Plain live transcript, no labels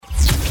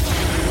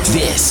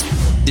This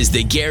is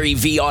the Gary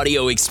V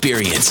audio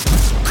experience.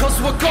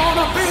 'Cause we're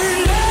gonna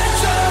be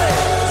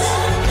legends.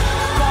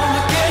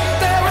 Gonna get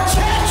their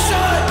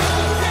attention.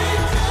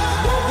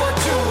 What we're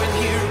doing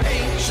here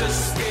ain't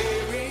just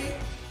scary.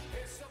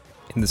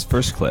 In this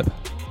first clip,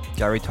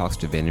 Gary talks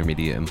to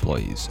Vaynermedia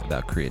employees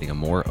about creating a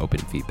more open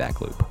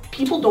feedback loop.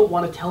 People don't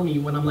want to tell me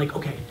when I'm like,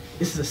 okay,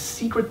 this is a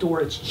secret door,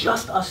 it's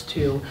just us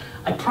two.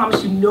 I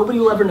promise you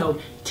nobody will ever know.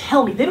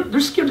 Tell me. They're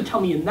scared to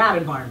tell me in that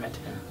environment.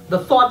 The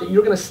thought that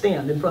you're gonna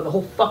stand in front of the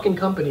whole fucking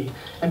company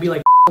and be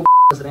like,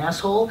 as an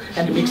asshole,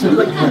 and it makes me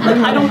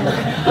I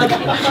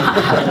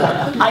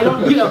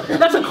don't, you know,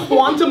 that's a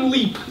quantum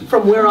leap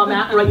from where I'm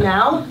at right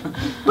now,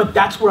 but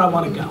that's where I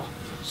want to go.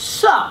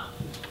 So,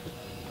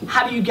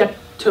 how do you get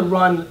to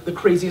run the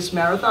craziest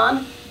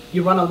marathon?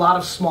 You run a lot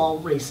of small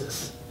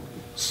races.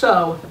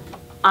 So,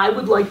 I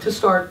would like to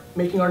start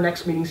making our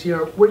next meetings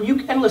here where you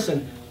can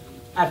listen.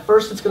 At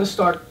first, it's going to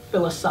start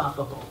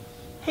philosophical.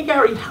 Hey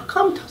Gary, how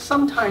come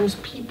sometimes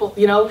people,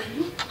 you know,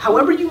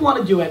 however you want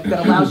to do it,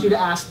 that allows you to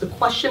ask the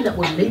question that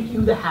will make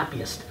you the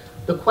happiest.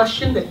 The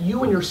question that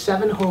you and your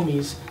 7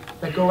 homies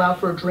that go out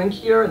for a drink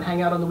here and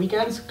hang out on the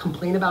weekends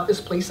complain about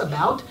this place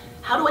about.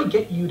 How do I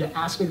get you to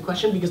ask me the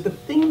question? Because the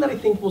thing that I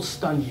think will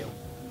stun you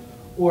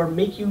or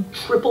make you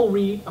triple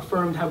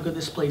reaffirmed how good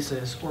this place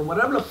is, or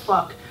whatever the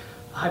fuck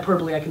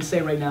hyperbole I can say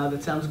right now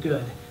that sounds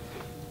good,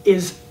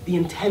 is the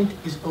intent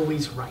is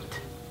always right.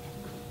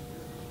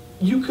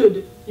 You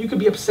could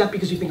be upset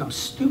because you think I'm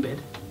stupid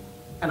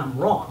and I'm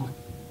wrong,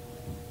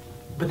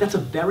 but that's a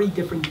very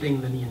different thing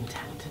than the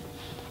intent.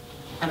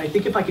 And I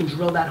think if I can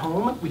drill that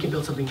home, we can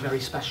build something very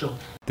special.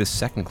 This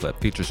second clip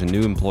features a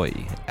new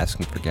employee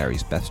asking for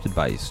Gary's best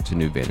advice to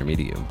new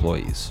Vaynermedia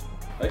employees.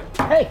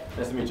 Hey.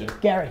 Nice to meet you.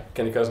 Gary.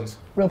 Kenny Cousins.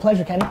 Real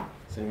pleasure, Kenny.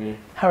 Same here.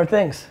 How are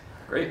things?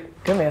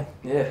 Great. Good, man.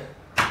 Yeah.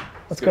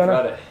 What's going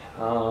Friday.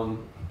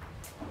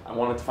 I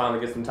wanted to finally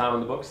get some time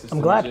on the books.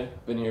 I'm glad.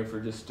 Been here for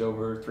just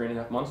over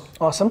 3.5 months.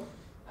 Awesome.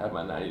 Had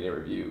my 90-day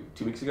review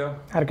 2 weeks ago.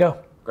 How'd it go?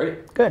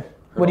 Great. Good.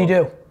 What do you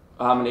do?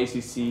 I'm an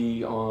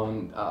ACC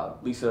on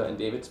Lisa and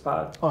David's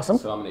pod. Awesome.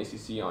 So I'm an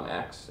ACC on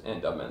Axe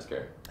and Dove Men's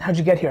Care. How'd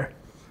you get here?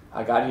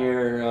 I got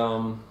here,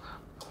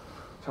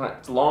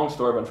 it's a long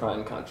story, but I'm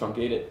trying to kind of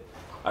truncate it.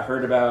 I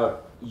heard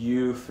about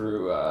you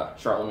through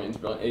Charlemagne's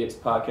Brilliant Idiots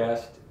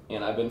podcast,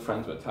 and I've been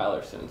friends with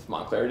Tyler since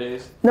Montclair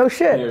days. No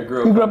shit. Yeah, you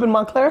grew up in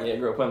Montclair? Yeah,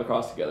 grew up playing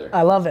lacrosse together.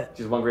 I love it.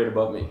 She's one grade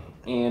above me.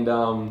 And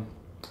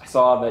I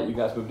saw that you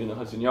guys moved into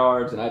Hudson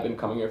Yards, and I've been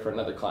coming here for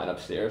another client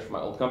upstairs for my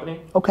old company.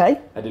 Okay.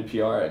 I did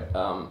PR at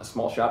a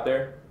small shop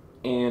there.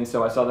 And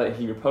so I saw that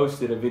he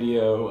reposted a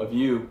video of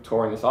you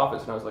touring this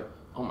office, and I was like,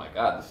 oh my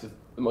God, this is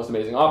the most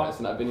amazing office,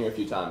 and I've been here a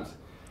few times.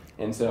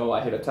 And so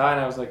I hit up Ty,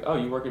 and I was like, oh,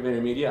 you work at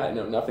Vaynermedia? I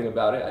know nothing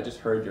about it. I just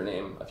heard your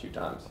name a few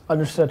times.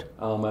 Understood.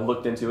 I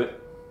looked into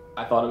it.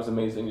 I thought it was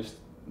amazing, just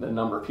the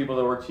number of people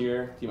that worked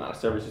here, the amount of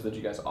services that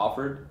you guys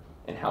offered,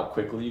 and how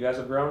quickly you guys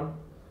have grown.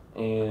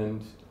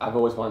 And I've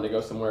always wanted to go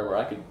somewhere where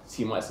I could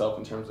see myself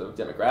in terms of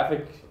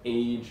demographic,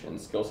 age,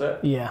 and skill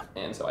set. Yeah.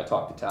 And so I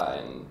talked to Ty,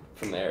 and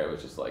from there it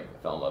was just like, I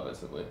fell in love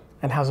instantly.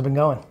 And how's it been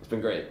going? It's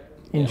been great.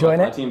 You enjoying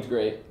it? My team's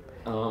great.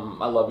 I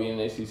love being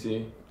in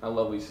ACC. I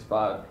love Lisa's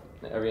pod.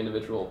 Every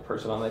individual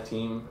person on that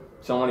team,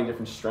 so many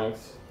different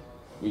strengths.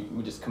 We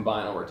just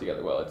combine and work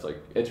together well. It's like,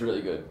 it's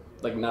really good.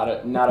 Like not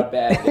a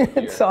bad thing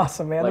here. It's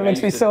awesome, man. Like, It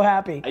makes me so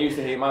happy. I used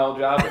to hate my old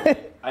job,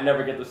 but I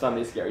never get the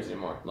Sunday scaries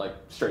anymore. Like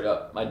straight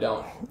up, I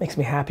don't. Makes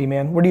me happy,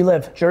 man. Where do you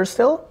live? Jersey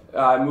still?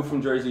 I moved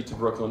from Jersey to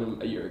Brooklyn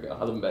a year ago.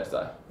 I live in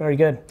Bed-Stuy. Very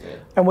good. Yeah.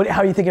 And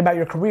how are you thinking about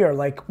your career?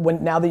 Like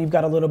now that you've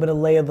got a little bit of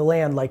lay of the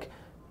land, like,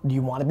 do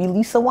you want to be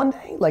Lisa one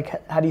day?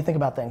 Like, how do you think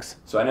about things?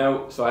 So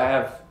I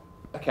have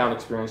account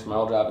experience from my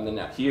old job, and then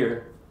now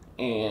here.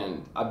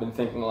 And I've been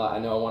thinking a lot. I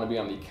know I want to be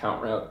on the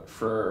account route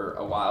for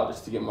a while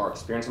just to get more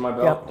experience in my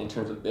belt in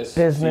terms of this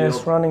business,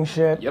 field. running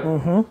shit. Yep.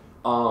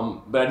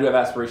 Mm-hmm. But I do have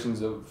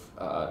aspirations of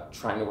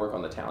trying to work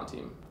on the talent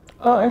team.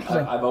 Oh,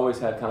 interesting. I've always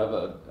had kind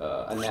of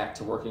a knack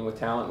to working with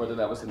talent, whether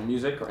that was in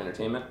music or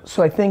entertainment.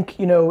 So I think,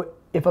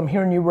 if I'm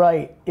hearing you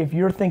right, if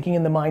you're thinking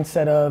in the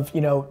mindset of,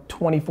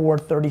 24,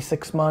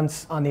 36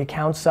 months on the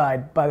account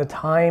side, by the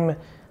time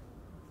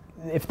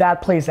if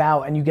that plays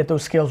out and you get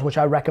those skills, which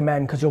I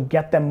recommend because you'll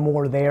get them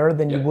more there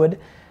than you would,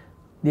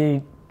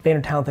 the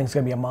Vayner talent thing's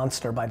gonna be a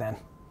monster by then.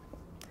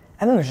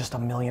 And then there's just a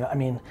million,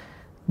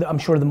 I'm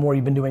sure the more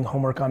you've been doing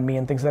homework on me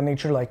and things of that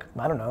nature, like,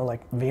 I don't know,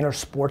 like Vayner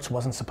Sports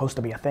wasn't supposed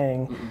to be a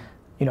thing.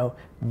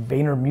 Mm-hmm.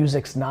 Vayner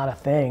Music's not a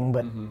thing,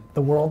 but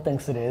the world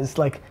thinks it is.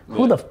 Like,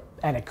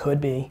 and it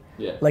could be.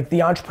 Yeah. Like the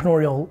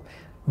entrepreneurial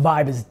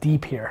vibe is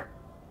deep here.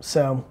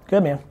 So,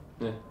 good, man.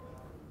 Yeah.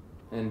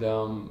 And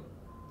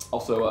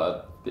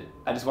also,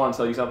 I just want to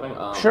tell you something.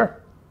 Sure.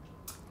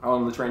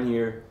 On the train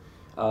here,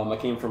 I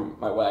came from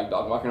my WAG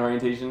dog walking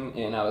orientation,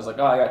 and I was like,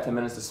 I got 10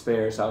 minutes to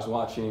spare, so I was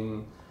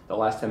watching the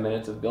last 10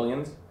 minutes of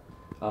Billions,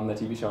 the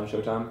TV show on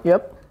Showtime.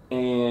 Yep.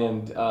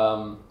 And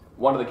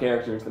one of the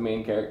characters,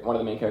 one of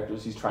the main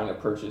characters, he's trying to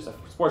purchase a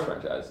sports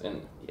franchise,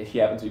 and he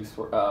happens to be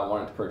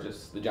wanting to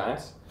purchase the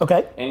Giants.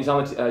 Okay. And he's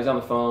on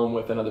the phone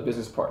with another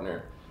business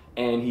partner,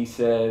 and he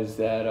says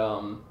that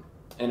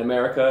in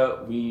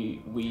America,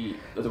 we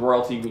the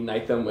royalty, we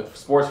unite them with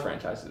sports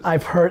franchises.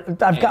 I've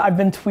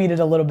been tweeted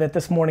a little bit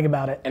this morning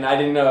about it. And I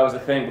didn't know that was a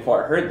thing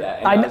before I heard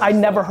that. And I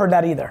never heard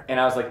that either. And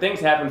I was like, things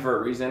happen for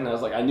a reason. I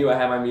was like, I knew I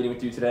had my meeting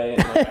with you today,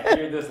 and like, I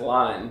heard this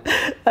line.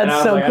 That's and I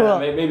was so like, cool.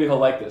 Maybe he'll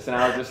like this. And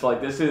I was just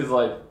like, this is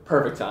like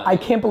perfect time. I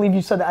can't believe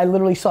you said that. I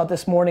literally saw it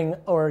this morning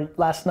or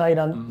last night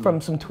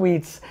from some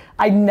tweets.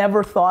 I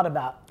never thought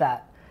about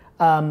that.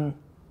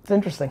 It's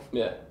interesting.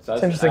 Yeah, so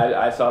interesting.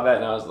 I saw that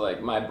and I was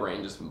like, my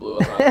brain just blew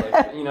up. I was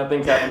like, you know,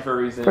 things happen for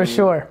a reason. For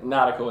sure.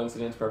 Not a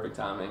coincidence, perfect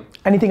timing.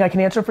 Anything I can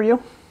answer for you?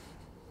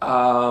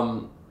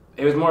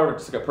 It was more of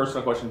just like a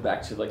personal question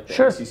back to like the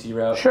Sure. ACC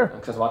route. Sure.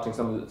 Because I was watching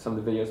some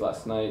of the videos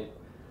last night,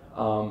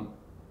 and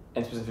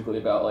specifically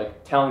about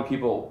like telling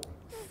people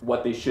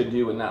what they should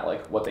do and not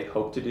like what they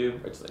hope to do.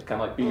 It's like, kind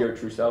of like be your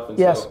true self. And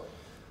Yes. so,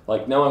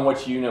 like knowing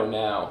what you know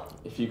now,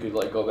 if you could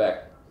like go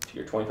back to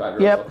your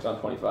 25-year-old Yep. self, 'cause I'm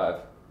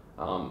 25.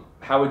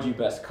 How would you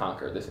best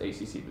conquer this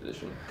ACC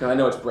position? Because I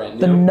know it's brand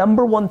new. The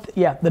number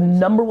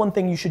one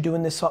thing you should do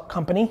in this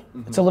company,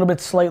 it's a little bit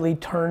slightly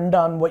turned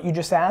on what you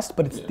just asked,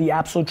 but it's the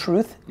absolute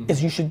truth,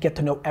 is you should get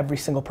to know every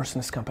single person in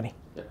this company.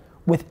 Yeah.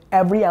 With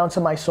every ounce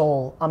of my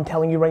soul, I'm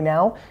telling you right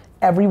now,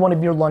 every one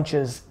of your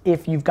lunches,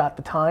 if you've got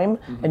the time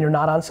and you're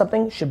not on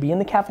something, should be in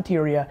the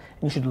cafeteria,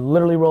 and you should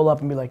literally roll up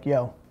and be like,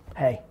 yo,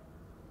 hey,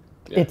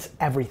 it's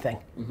everything.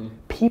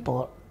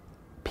 People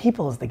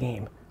is the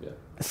game. Yeah.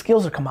 The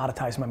skills are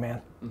commoditized, my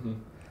man.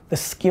 The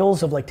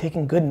skills of like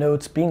taking good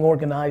notes, being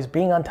organized,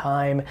 being on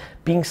time,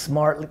 being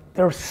smart,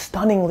 they're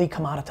stunningly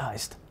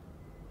commoditized.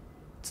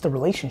 It's the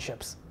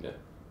relationships. Yeah.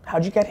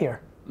 How'd you get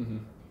here?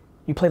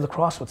 You play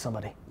lacrosse with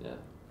somebody. Yeah.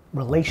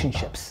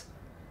 Relationships,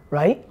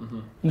 right?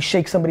 You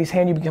shake somebody's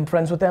hand, you become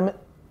friends with them.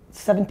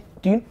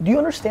 Do you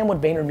understand what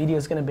Vaynermedia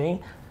is going to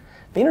be?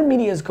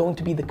 Vaynermedia is going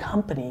to be the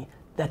company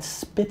that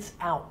spits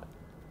out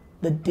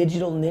the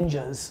digital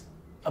ninjas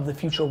of the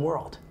future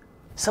world.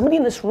 Somebody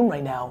in this room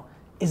right now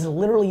is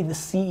literally the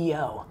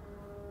CEO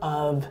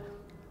of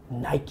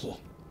Nike.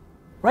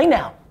 Right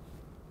now,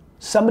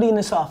 somebody in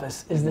this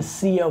office is the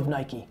CEO of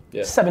Nike.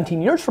 Yeah.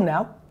 17 years from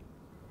now,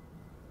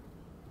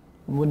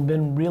 it would have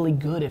been really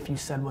good if you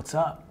said, what's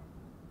up?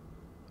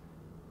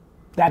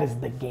 That is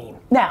the game.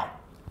 Now,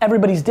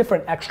 everybody's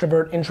different,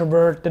 extrovert,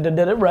 introvert,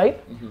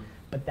 right?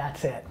 But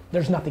that's it.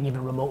 There's nothing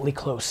even remotely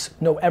close.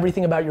 Know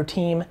everything about your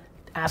team,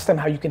 ask them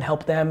how you can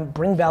help them,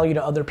 bring value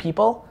to other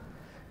people.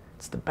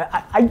 It's the best.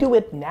 I do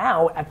it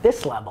now at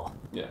this level.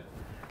 Yeah.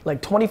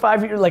 Like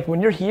 25 years, like when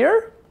you're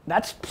here,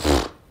 that's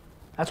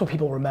what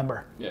people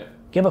remember. Yeah.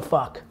 Give a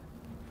fuck.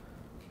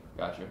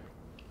 Gotcha.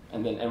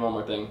 And one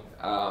more thing.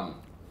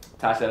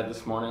 Ty said it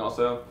this morning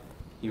also.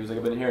 He was like,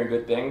 I've been hearing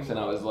good things, and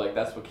I was like,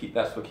 that's what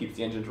keeps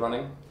the engines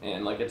running.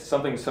 And like, it's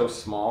something so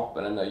small,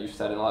 but I know you've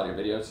said in a lot of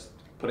your videos,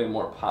 putting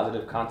more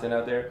positive content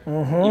out there,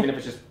 even if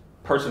it's just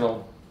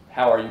personal.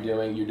 How are you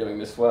doing? You're doing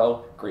this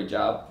well. Great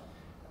job.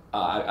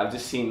 I've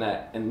just seen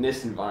that in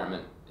this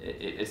environment,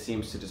 it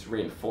seems to just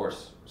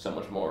reinforce so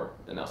much more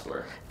than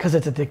elsewhere. Because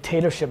it's a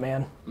dictatorship,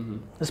 man.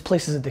 This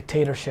place is a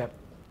dictatorship.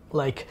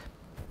 Like,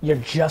 you're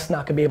just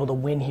not gonna be able to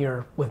win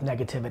here with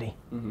negativity.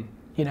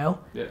 You know?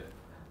 Yeah.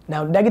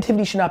 Now,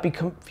 negativity should not be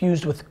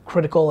confused with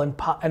critical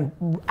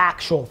and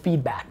actual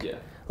feedback. Yeah.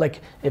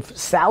 Like, if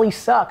Sally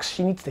sucks,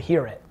 she needs to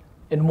hear it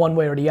in one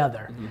way or the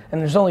other.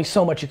 And there's only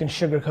so much you can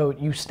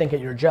sugarcoat, you stink at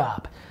your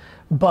job.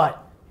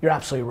 But you're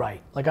absolutely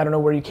right. Like, I don't know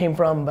where you came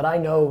from, but I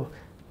know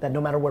that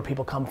no matter where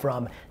people come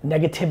from,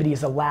 negativity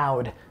is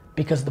allowed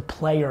because the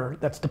player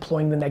that's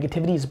deploying the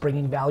negativity is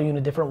bringing value in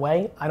a different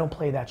way. I don't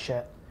play that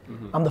shit.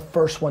 I'm the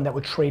first one that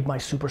would trade my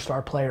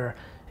superstar player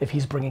if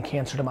he's bringing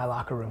cancer to my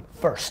locker room.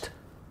 First.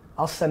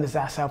 I'll send his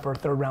ass out for a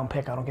 3rd round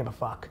pick, I don't give a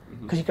fuck.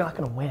 Because you're not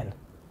gonna win.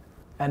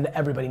 And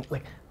everybody,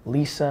 like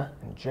Lisa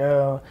and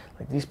Joe,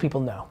 like these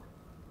people know.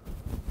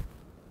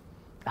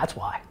 That's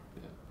why.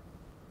 Yeah.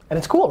 And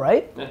it's cool,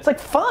 right? Yeah. It's like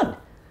fun.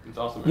 It's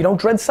awesome. You don't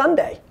dread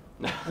Sunday.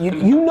 You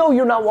know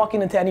you're not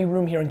walking into any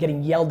room here and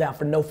getting yelled at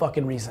for no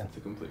fucking reason. It's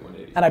a complete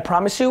 180. And I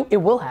promise you, it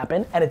will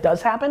happen, and it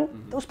does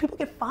happen. Those people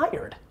get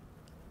fired.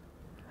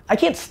 I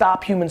can't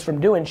stop humans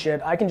from doing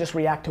shit, I can just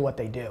react to what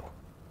they do.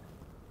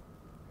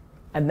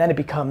 And then it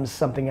becomes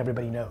something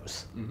everybody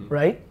knows,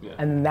 right? Yeah.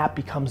 And that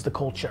becomes the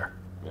culture.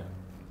 Yeah.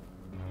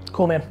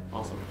 Cool, man.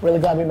 Awesome. Really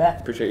glad we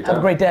met. Appreciate your Have a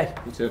time. great day.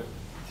 You too.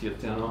 See you at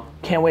the town hall.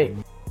 Can't wait.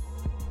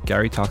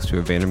 Gary talks to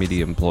a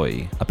Vaynermedia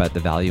employee about the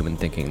value in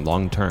thinking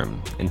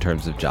long-term in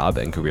terms of job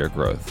and career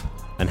growth,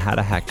 and how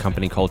to hack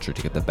company culture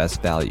to get the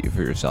best value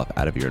for yourself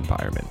out of your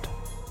environment.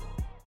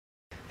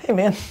 Hey,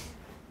 man.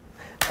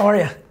 How are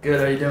you? Good,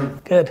 how you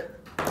doing? Good.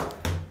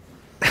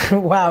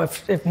 Wow,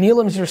 if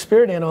Neelam's your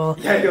spirit animal,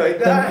 Yeah, you like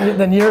that?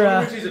 then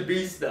you're She's a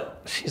beast, though.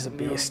 she's a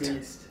Neil's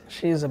beast.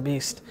 She's a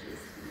beast.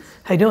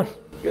 How you doing?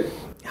 Good.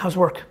 How's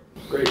work?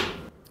 Great.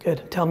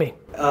 Good. Tell me.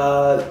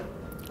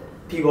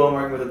 People I'm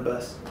working with are the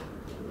best.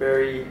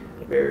 Very,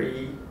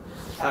 very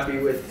happy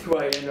with who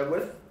I end up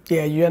with.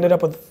 Yeah, you ended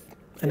up with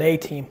an A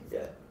team.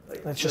 Yeah.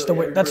 Like, That's just really the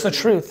way. every That's the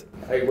person truth.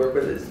 I work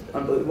with is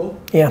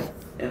unbelievable. Yeah.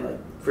 And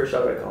like first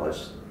job out of college,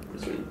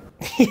 sweet.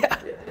 Yeah.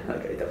 Yeah,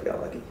 okay, definitely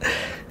got lucky.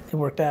 It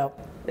worked out.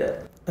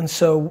 Yeah. And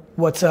so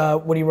what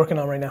are you working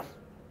on right now?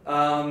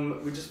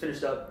 We just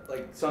finished up,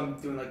 so I'm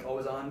doing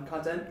always on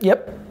content.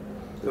 Yep.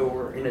 So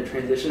we're in a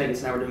transition. I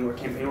guess now we're doing more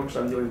campaign work,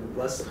 so I'm doing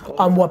less.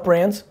 On what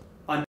brands?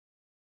 I'm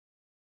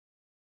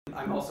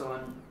also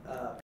on.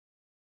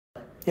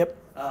 Yep.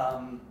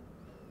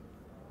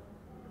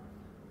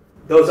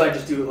 Those I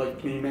just do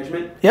community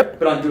management. Yep.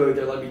 But on Duo,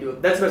 they let me do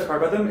it. That's the best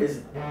part about them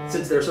is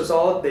since they're so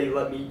solid, they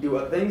let me do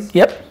other things.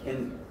 Yep.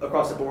 And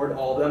across the board,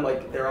 all of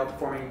them, they're all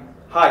performing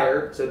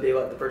higher, so they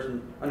let the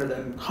person under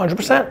them.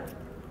 100%. And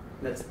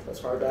that's the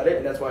best part about it,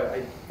 and that's why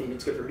I think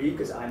it's good for me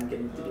because I'm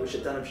getting to do a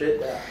shit ton of shit.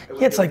 Yeah,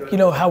 it's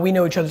how we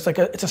know each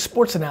other. It's a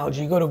sports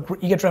analogy. You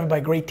get drafted by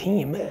a great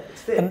team. Yeah,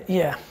 it's fit. And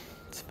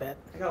it's fit.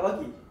 I got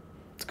lucky.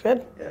 It's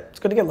good. Yeah. It's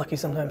good to get lucky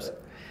sometimes.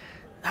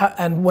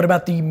 And what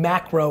about the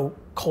macro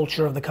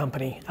culture of the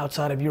company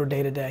outside of your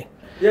day-to-day?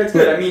 Yeah, it's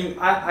good. I mean,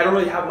 I don't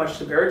really have much to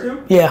compare it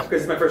to. Yeah.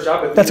 Because it's my first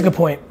job. But that's a good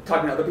point.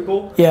 Talking to other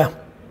people. Yeah.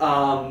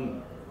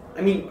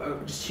 I mean,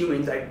 just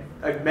humans.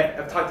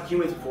 I've talked to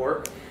humans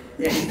before,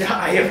 and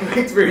I have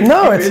experience.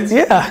 No, with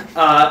humans.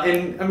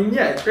 And I mean,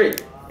 yeah, it's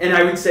great. And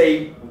I would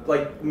say,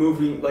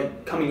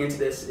 coming into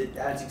this, it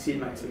has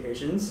exceeded my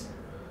expectations.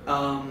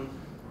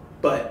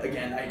 But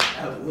again, I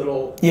have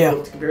little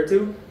to compare it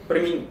to. But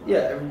I mean,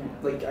 yeah,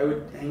 I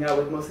would hang out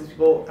with most of these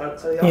people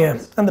outside the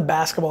office. Yeah, and the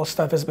basketball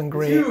stuff has been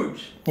great. It's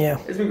huge. Yeah.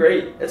 It's been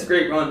great. It's a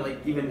great run,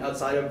 even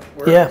outside of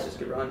work, Yeah. it's just a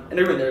good run. And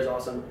everyone there is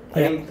awesome.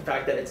 I think the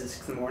fact that it's at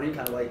 6 in the morning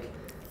kind of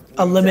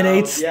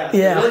eliminates. Yeah,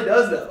 it really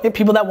does though. Yeah,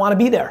 people that want to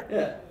be there.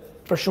 Yeah.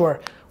 For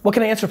sure. What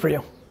can I answer for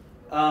you?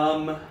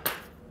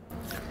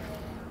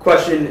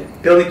 Question,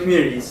 building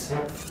communities.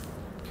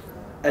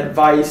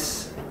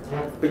 Advice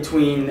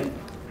between...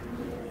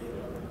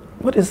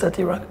 What is that,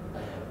 D-Rock?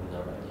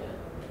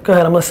 Go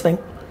ahead, I'm listening.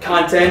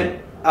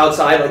 Content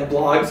outside,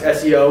 blogs,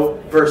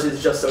 SEO,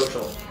 versus just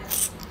social.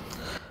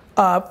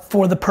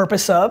 For the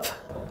purpose of?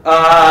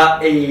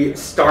 A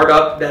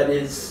startup that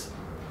is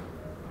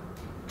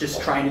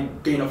just trying to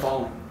gain a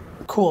following.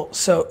 Cool.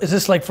 So is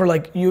this for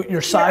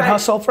your side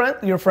hustle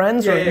your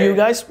friends, or you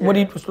guys? Yeah. What do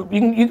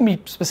you can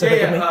be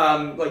specific with me.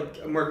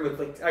 I'm working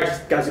with I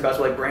just guys who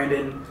basketball,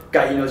 Brandon,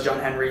 guy he knows, John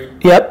Henry.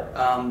 Yep.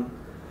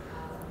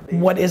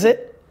 What is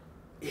it?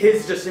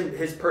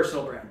 His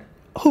personal brand.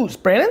 Whose?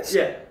 Brandon's?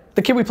 Yeah.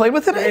 The kid we played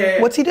with today?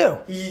 Yeah. What's he do?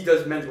 He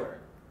does menswear.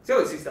 He's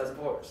got 6,000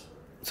 followers.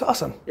 It's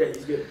awesome. Yeah,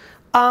 he's good.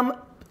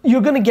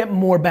 You're gonna get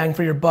more bang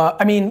for your buck.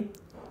 I mean,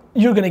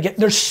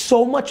 there's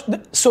so much.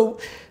 So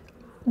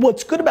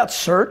what's good about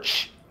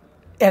search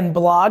and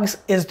blogs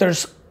is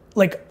there's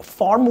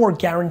far more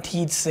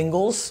guaranteed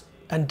singles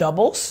and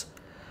doubles.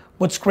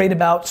 What's great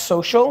about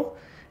social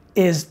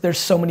is there's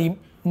so many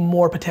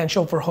more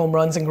potential for home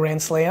runs and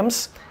grand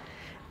slams.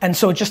 And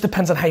so it just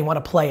depends on how you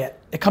want to play it.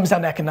 It comes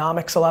down to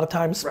economics a lot of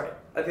times. Right.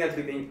 I think that's a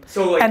big thing.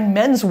 So and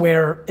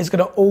menswear is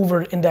going to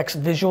over-index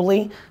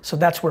visually, so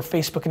that's where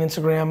Facebook and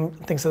Instagram,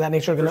 things of that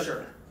nature are going to. For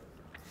sure.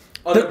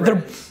 Other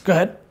brands. Go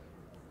ahead.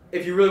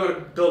 If you really want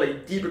to build a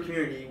deeper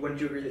community, wouldn't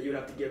you agree that you would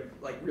have to give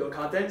real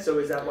content? So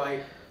is that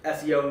why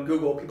SEO and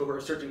Google, people who are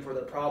searching for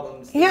their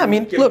problems? Yeah, I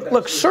mean,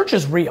 look, search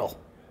is real.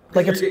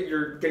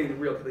 You're getting the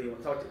real people you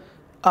want to talk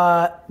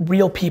to.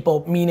 Real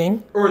people,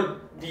 meaning? Or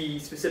the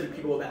specific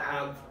people that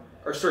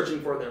are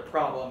searching for their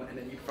problem, and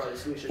then you provide a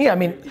solution. Yeah, I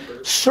mean,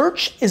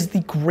 search is the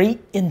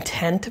great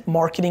intent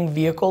marketing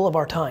vehicle of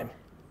our time.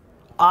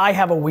 I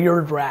have a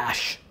weird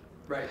rash.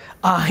 Right.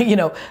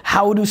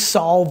 How to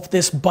solve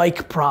this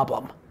bike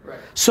problem. Right.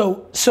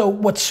 So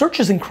what search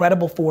is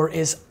incredible for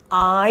is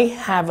I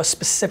have a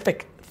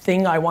specific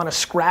thing I want to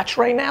scratch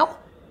right now,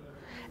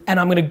 and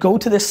I'm going to go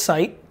to this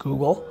site,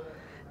 Google,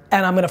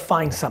 and I'm going to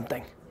find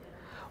something.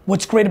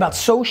 What's great about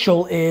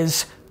social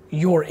is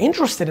you're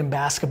interested in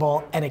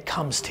basketball and it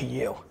comes to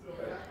you.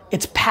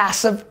 It's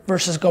passive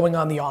versus going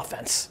on the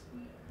offense.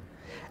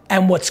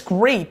 And what's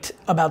great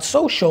about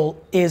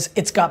social is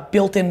it's got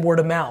built-in word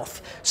of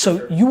mouth.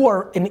 So you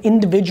are an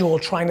individual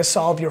trying to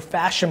solve your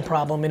fashion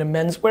problem in a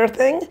menswear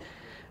thing,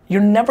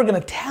 you're never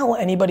gonna tell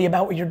anybody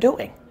about what you're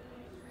doing.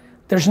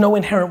 There's no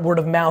inherent word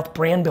of mouth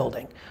brand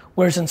building.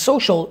 Whereas in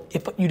social,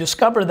 if you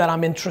discover that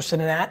I'm interested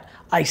in that,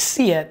 I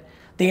see it,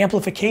 the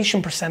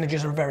amplification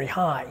percentages are very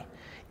high.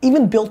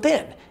 Even built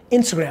in.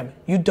 Instagram,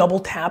 you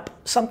double tap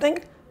something,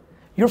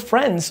 your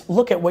friends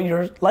look at what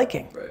you're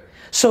liking. Right.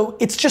 So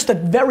it's just a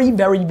very,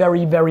 very,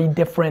 very, very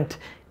different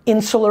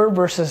insular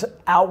versus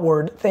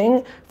outward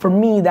thing. For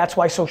me, that's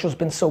why social's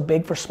been so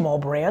big for small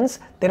brands.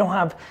 They don't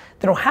have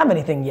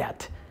anything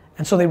yet.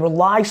 And so they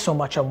rely so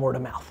much on word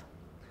of mouth.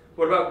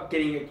 What about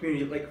getting a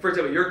community, for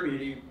example, your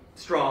community,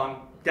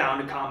 strong,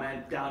 down to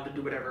comment, down to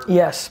do whatever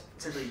Yes.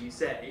 essentially you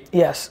say.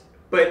 Yes.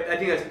 But I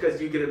think that's because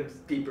you give them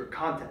deeper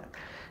content.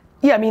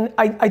 Yeah, I mean,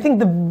 I think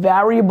the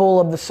variable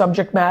of the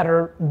subject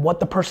matter,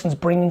 what the person's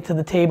bringing to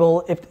the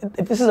table, if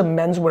this is a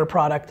menswear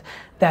product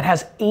that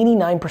has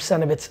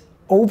 89% of its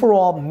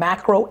overall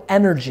macro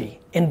energy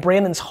in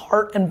Brandon's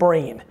heart and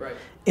brain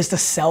is to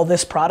sell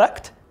this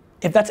product,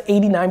 if that's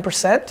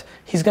 89%,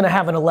 he's gonna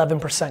have an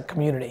 11%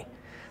 community.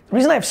 The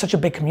reason I have such a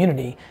big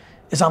community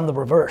is I'm the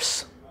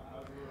reverse.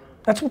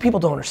 That's what people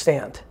don't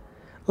understand.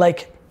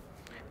 Like,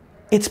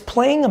 it's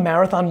playing a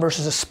marathon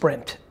versus a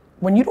sprint.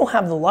 When you don't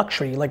have the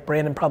luxury, like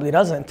Brandon probably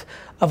doesn't,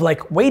 of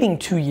like waiting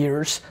 2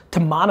 years to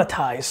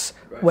monetize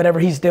whatever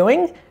he's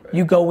doing,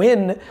 you go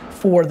in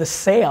for the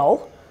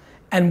sale,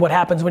 and what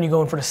happens when you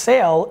go in for the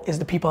sale is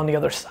the people on the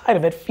other side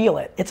of it feel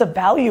it. It's a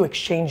value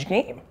exchange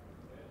game.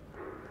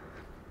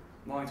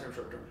 Long term,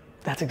 short term.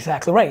 That's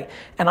exactly right.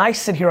 And I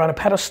sit here on a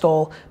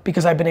pedestal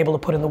because I've been able to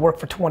put in the work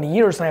for 20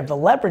 years and I have the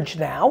leverage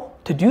now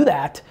to do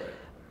that.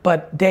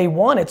 But day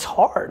one, it's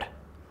hard.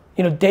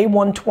 You know, day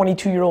one,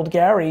 22-year-old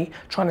Gary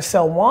trying to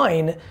sell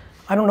wine,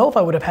 I don't know if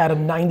I would have had a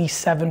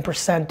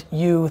 97%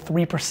 you,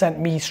 3%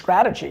 me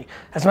strategy.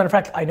 As a matter of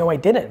fact, I know I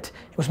didn't.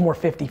 It was more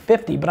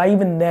 50-50, but I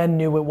even then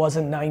knew it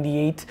wasn't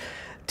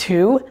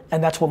 98-2,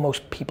 and that's what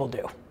most people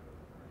do.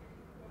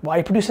 Why are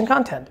you producing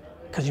content?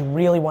 Because you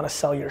really want to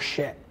sell your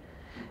shit.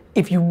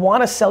 If you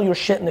want to sell your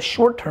shit in the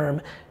short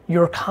term,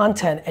 your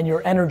content and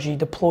your energy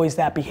deploys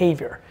that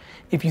behavior.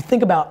 If you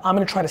think about, I'm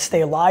gonna try to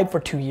stay alive for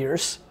 2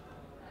 years,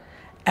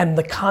 and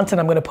the content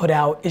I'm gonna put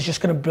out is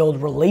just gonna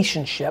build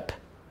relationship,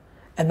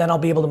 and then I'll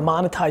be able to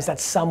monetize that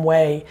some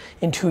way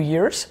in 2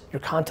 years,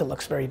 your content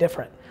looks very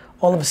different.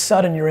 All of a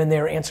sudden, you're in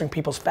there answering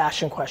people's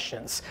fashion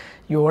questions.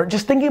 You're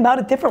just thinking about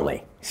it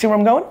differently. See where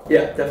I'm going?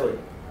 Yeah, definitely.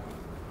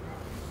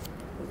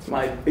 That's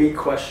my big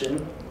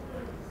question.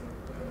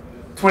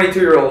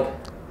 22-year-old,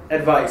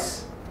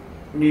 advice.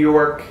 New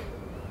York,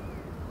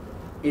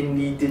 in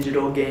the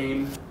digital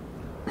game.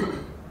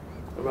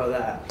 What about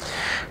that?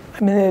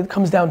 I mean, it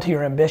comes down to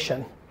your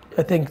ambition.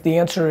 I think the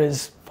answer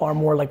is far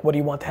more like, what do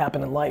you want to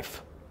happen in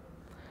life?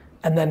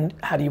 And then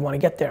how do you want to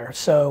get there?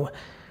 So,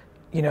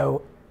 you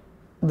know,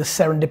 the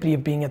serendipity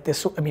of being at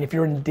this, I mean, if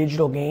you're in the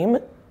digital game,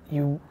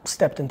 you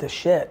stepped into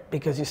shit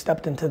because you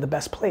stepped into the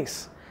best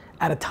place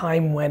at a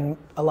time when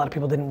a lot of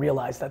people didn't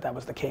realize that that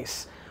was the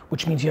case,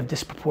 which means you have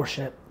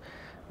disproportionate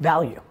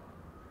value.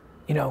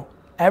 You know,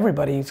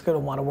 everybody's gonna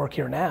want to work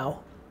here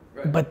now,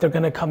 but they're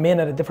gonna come in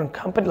at a different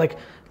company.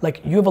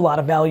 Like you have a lot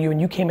of value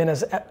and you came in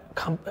as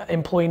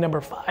employee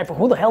number 5, or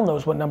who the hell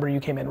knows what number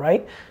you came in,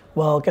 right?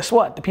 Well, guess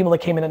what? The people that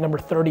came in at number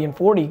 30 and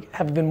 40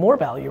 have even more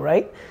value,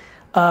 right?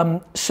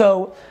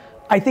 So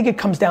I think it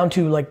comes down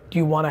to like, do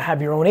you wanna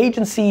have your own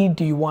agency?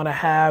 Do you wanna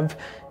have,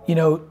 you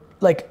know,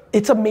 like,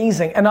 it's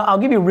amazing. And I'll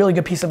give you a really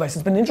good piece of advice.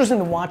 It's been interesting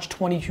to watch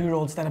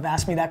 22-year-olds that have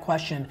asked me that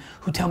question,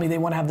 who tell me they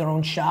wanna have their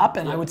own shop,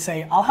 and I would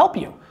say, I'll help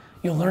you.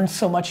 You'll learn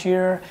so much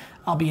here.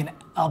 I'll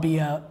be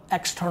a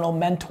external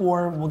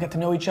mentor. We'll get to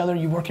know each other.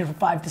 You work here for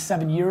 5 to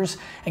 7 years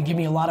and give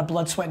me a lot of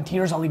blood, sweat, and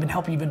tears. I'll even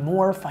help you even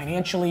more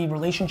financially,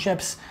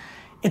 relationships.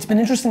 It's been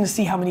interesting to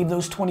see how many of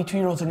those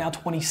 22-year-olds are now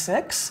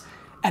 26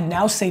 and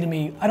now say to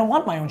me, I don't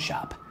want my own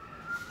shop.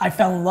 I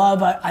fell in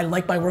love. I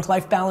like my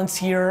work-life balance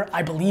here.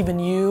 I believe in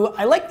you.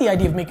 I like the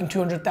idea of making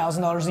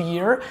 $200,000 a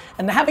year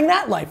and having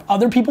that life.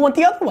 Other people went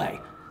the other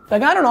way.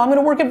 Like, I don't know, I'm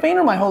gonna work at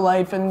Vayner my whole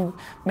life and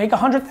make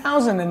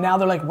 100,000, and now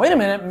they're like, wait a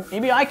minute,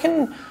 maybe I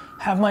can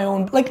have my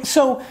own, like,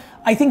 so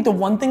I think the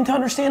one thing to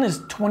understand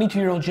is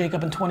 22-year-old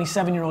Jacob and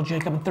 27-year-old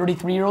Jacob and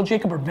 33-year-old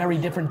Jacob are very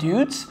different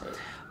dudes.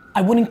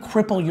 I wouldn't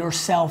cripple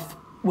yourself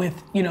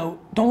with, you know,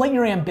 don't let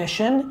your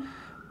ambition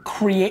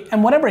create,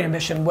 and whatever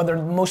ambition, whether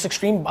the most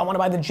extreme, I wanna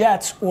buy the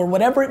Jets, or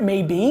whatever it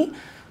may be,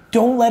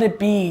 don't let it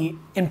be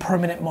in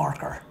permanent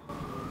marker.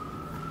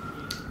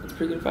 That's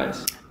pretty good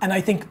advice. And I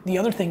think the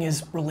other thing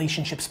is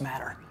relationships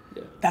matter.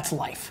 Yeah. That's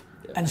life.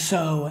 Yeah. And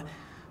so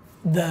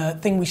the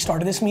thing we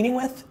started this meeting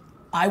with,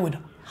 I would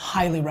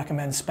highly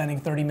recommend spending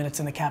 30 minutes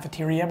in the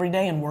cafeteria every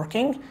day and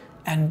working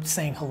and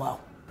saying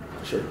hello.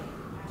 Sure.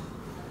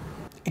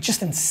 It's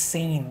just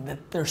insane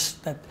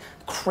that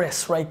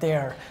Chris right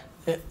there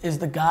is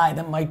the guy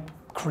that might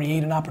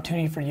create an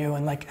opportunity for you,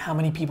 and like how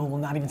many people will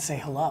not even say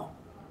hello.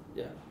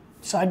 Yeah.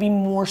 So I'd be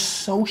more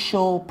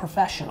social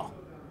professional.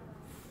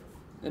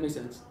 That makes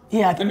sense.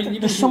 Yeah, I mean,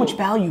 there's so much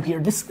value here.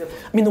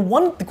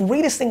 The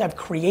greatest thing I've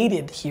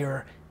created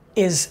here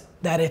is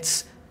that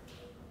it's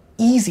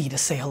easy to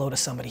say hello to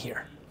somebody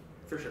here.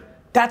 For sure.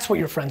 That's what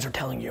your friends are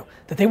telling you.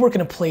 That they work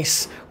in a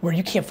place where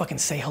you can't fucking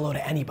say hello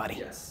to anybody.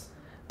 Yes.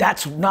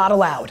 That's not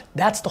allowed.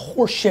 That's the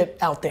horse shit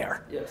out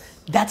there. Yes.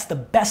 That's the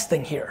best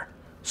thing here.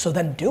 So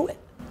then do it.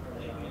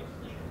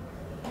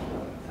 I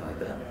like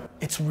that.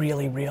 It's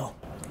really real.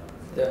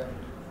 Yeah.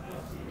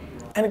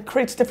 And it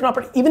creates different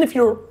opportunities. Even if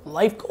your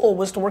life goal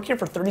was to work here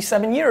for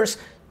 37 years,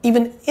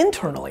 even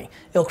internally,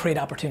 it'll create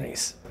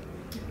opportunities.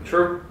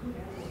 True.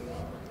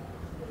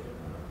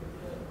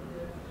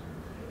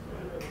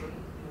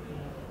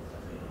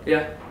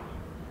 Yeah.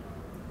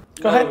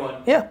 Go Another ahead.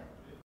 One. Yeah.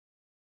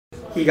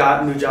 He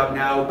got a new job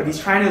now, but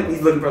he's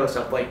looking for other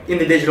stuff, like in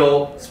the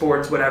digital,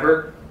 sports,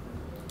 whatever.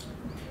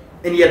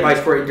 Any advice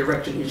for a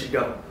direction he should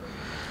go?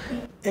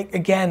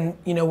 Again,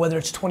 you know, whether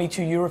it's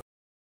 22 years,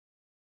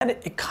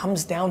 it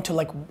comes down to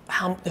like,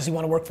 how does he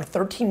want to work for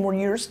 13 more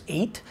years,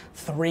 8,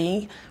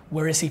 3?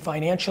 Where is he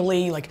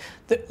financially? Like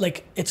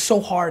it's so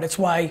hard. It's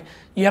why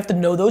you have to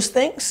know those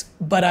things.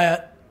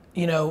 But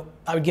you know,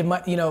 I would give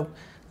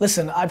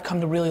listen, I've come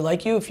to really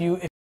like you. If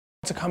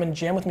to come and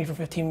jam with me for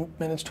 15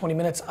 minutes, 20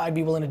 minutes, I'd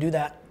be willing to do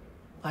that.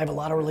 I have a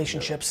lot of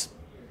relationships,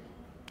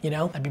 you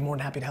know? I'd be more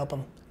than happy to help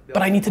him.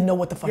 But I need to know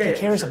what the fuck he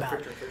cares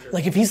about. For sure.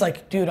 Like if he's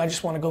like, dude, I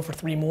just want to go for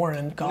 3 more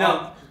and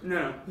go.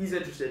 No, he's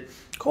interested.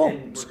 Cool.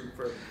 In working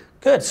for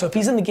Good. So if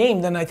he's in the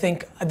game, then I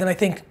think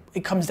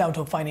it comes down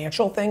to a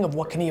financial thing of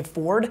what can he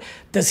afford.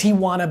 Does he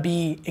want to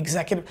be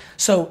executive?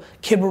 So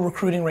kid we're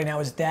recruiting right now,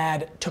 his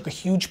dad took a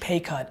huge pay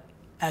cut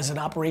as an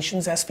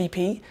operations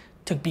SVP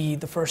to be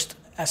the first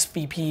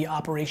SVP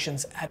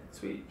operations at.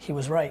 Sweet. He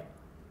was right.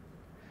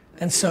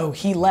 And so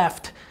he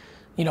left,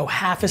 you know,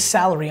 half his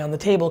salary on the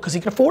table because he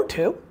could afford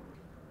to.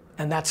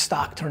 And that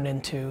stock turned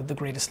into the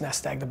greatest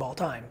nest egg of all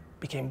time.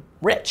 Became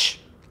rich,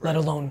 let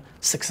alone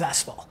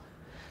successful.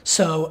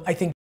 So I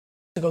think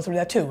to go through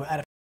that too.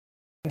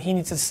 And he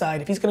needs to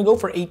decide if he's going to go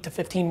for 8 to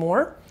 15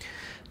 more,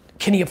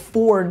 can he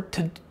afford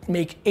to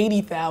make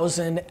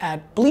 80,000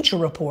 at Bleacher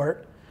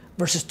Report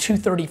versus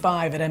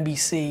 235 at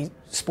NBC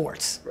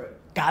Sports? Right.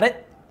 Got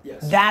it?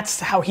 Yes.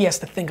 That's how he has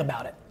to think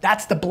about it.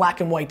 That's the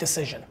black and white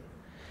decision.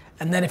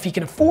 And then if he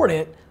can afford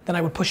it, then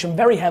I would push him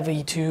very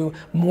heavy to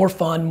more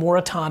fun, more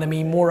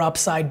autonomy, more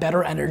upside,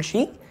 better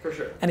energy. For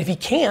sure. And if he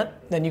can't,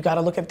 then you got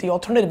to look at the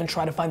alternative and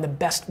try to find the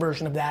best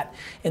version of that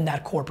in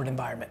that corporate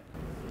environment.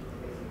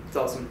 It's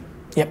awesome.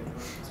 Yep.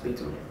 Speak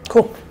to him.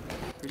 Cool.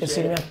 Good to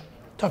see you, man.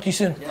 Talk to you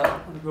soon. Yeah,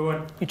 have a good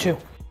one. You too.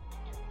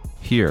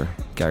 Here,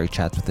 Gary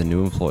chats with a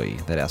new employee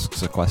that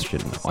asks a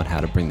question on how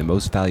to bring the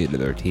most value to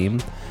their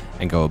team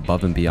and go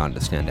above and beyond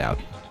to stand out.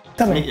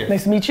 Tell me.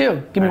 Nice to meet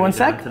you. Give me one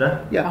sec.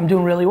 Yeah. I'm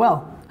doing really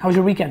well. How was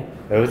your weekend?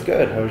 It was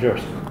good. How was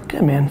yours?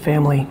 Good, man.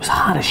 Family. It was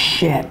hot as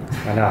shit.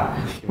 I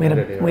know. We had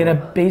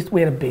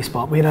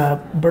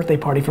a birthday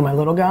party for my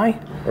little guy.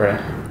 Right.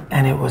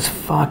 And it was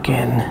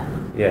fucking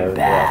Yeah, it was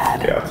bad.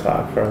 rough to be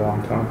outside for a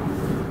long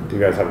time. Do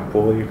you guys have a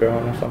pool you go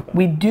in or something?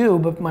 We do,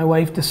 but my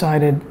wife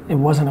decided it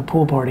wasn't a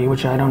pool party,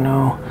 which I don't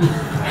know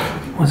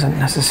wasn't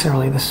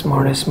necessarily the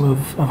smartest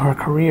move of her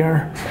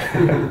career.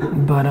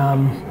 but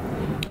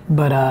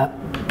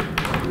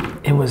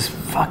it was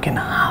fucking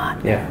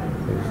hot. Yeah.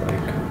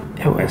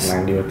 It was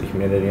like 90 with the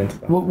humidity and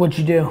stuff. What'd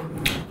you do?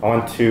 I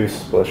went to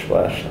Splish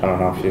Splash. I don't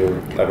know if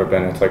you've ever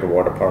been. It's like a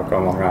water park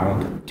on Long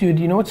Island. Dude,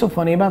 you know what's so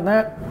funny about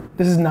that?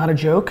 This is not a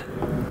joke.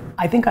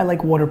 I think I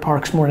like water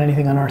parks more than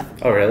anything on earth.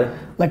 Oh, really?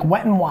 Like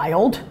Wet n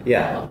Wild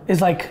Yeah.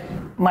 is like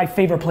my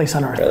favorite place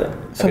on earth. Really?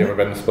 So Have you ever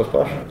been to Splish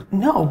Splash?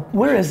 No,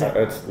 where is it?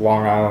 It's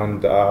Long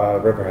Island,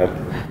 Riverhead.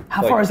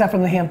 How far is that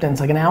from the Hamptons?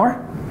 Like an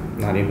hour?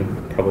 Not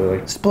even. Probably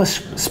like. Split.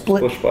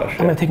 Splish Splash.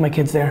 I'm gonna take my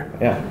kids there.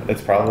 Yeah.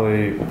 It's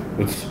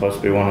supposed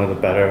to be one of the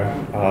better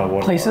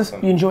water Places?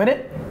 parks. You enjoyed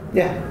it?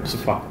 Yeah, this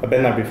is fun. I've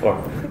been there before.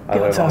 I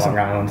live that's on awesome.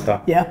 Long Island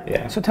stuff. Yeah?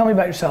 Yeah. So tell me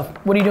about yourself.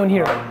 What are you doing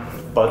here?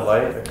 Bud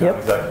Light, account Yep.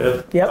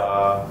 executive. Yep.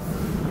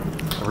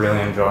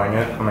 Really enjoying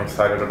it. I'm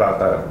excited about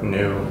that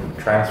new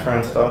transfer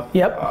and stuff.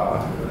 Yep.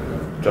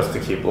 Just to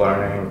keep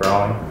learning and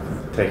growing,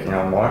 taking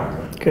on more.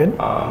 Good.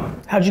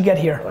 How'd you get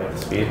here? I like the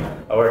speed.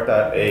 I worked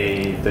at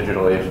a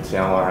digital agency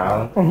on Long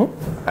Island,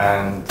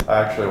 and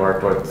I actually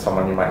worked with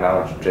someone you might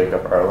know,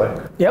 Jacob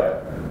Ehrlich.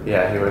 Yep.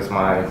 Yeah, he was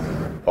my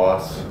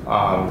boss.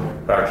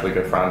 We're actually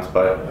good friends,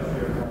 but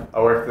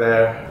I worked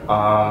there.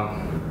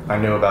 I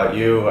knew about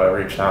you. I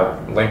reached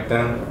out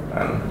LinkedIn,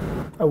 and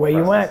Away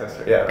you went.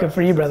 Yeah. Good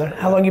for you, brother.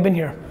 How long you been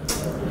here?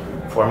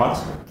 4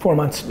 months. 4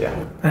 months. Yeah.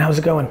 And how's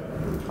it going?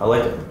 I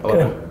like it. I love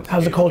Good. it.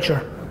 How's the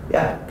culture?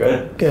 Yeah,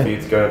 good. Good.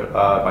 Speed's good.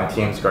 My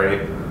team's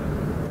great.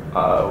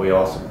 We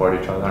all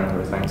support each other and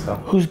everything. So.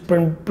 Who's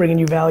bringing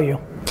you value?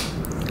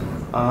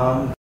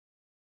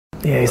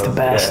 Yeah, he's the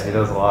best. Yeah, he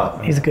does a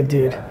lot. He's a good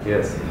dude. Yeah, he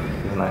is.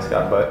 He's a nice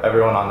guy. But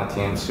everyone on the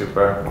team's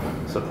super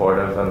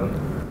supportive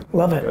and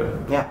Love it.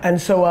 good. Yeah.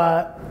 And so,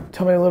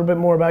 tell me a little bit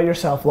more about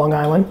yourself. Long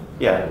Island.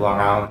 Yeah, Long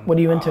Island. What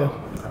are you into?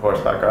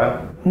 Horseback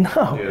ride.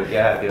 No. Dude,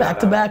 Back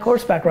to back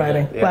horseback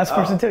riding. Yeah. Last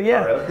person too.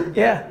 Yeah. Oh, really?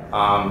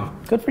 Yeah.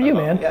 Good for you,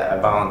 man. Yeah, I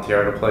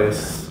volunteer at a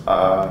place.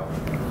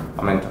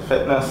 I'm into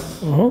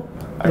fitness,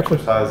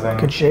 exercising,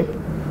 Good shape.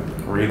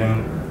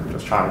 reading,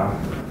 just trying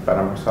to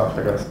better myself,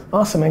 I guess.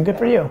 Awesome, man. Good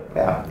for you.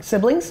 Yeah.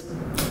 Siblings?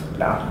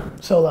 No.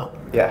 Solo.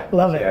 Yeah.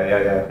 Love it.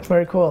 Yeah.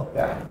 Very cool.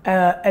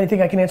 Yeah.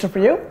 Anything I can answer for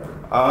you?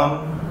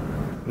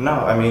 No,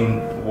 I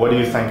mean, what do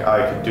you think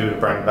I could do to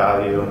bring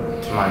value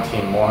to my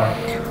team more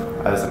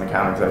as an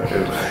account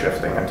executive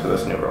shifting into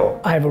this new role?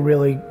 I have a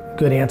really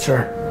good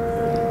answer.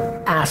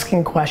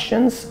 Asking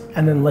questions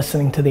and then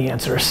listening to the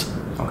answers.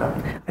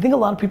 Okay. I think a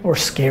lot of people are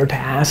scared to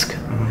ask.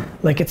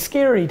 Like it's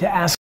scary to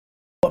ask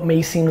what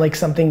may seem like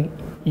something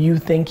you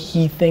think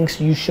he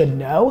thinks you should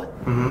know.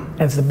 And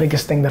it's the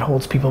biggest thing that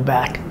holds people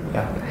back.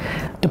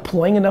 Yeah.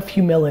 Deploying enough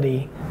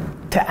humility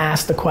to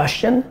ask the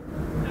question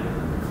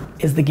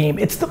is the game.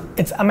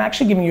 I'm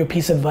actually giving you a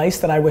piece of advice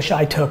that I wish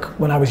I took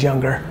when I was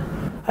younger.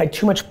 I had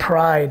too much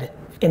pride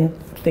in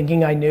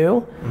thinking I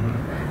knew.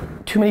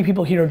 Too many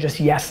people here are just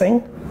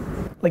yesing.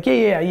 Like,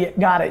 yeah,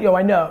 got it, yo,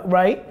 I know,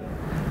 right?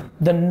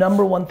 The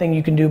number one thing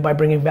you can do by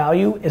bringing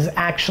value is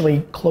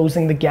actually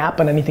closing the gap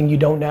on anything you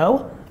don't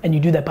know, and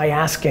you do that by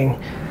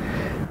asking.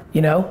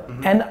 you know?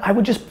 And I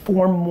would just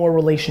form more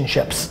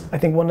relationships. I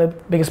think one of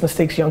the biggest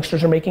mistakes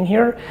youngsters are making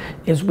here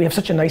is we have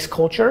such a nice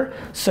culture,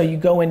 so you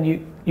go and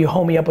you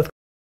home me up with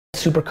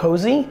super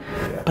cozy,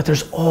 but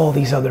there's all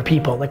these other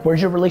people. Like,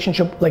 where's your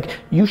relationship? Like,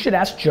 you should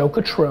ask Joe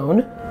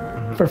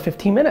Catrone for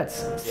 15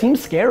 minutes.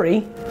 Seems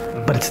scary,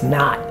 but it's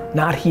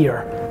not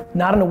here.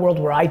 Not in a world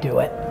where I do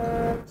it.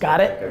 Got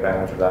it? Take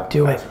advantage of that.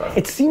 Do it.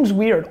 It seems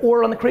weird.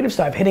 Or on the creative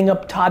side, hitting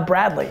up Todd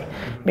Bradley,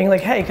 being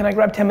like, hey, can I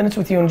grab 10 minutes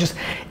with you? And just,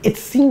 it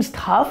seems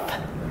tough,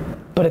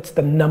 but it's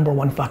the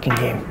 #1 fucking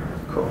game.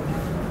 Cool.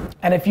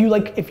 And if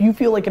you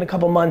feel like in a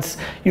couple months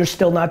you're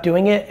still not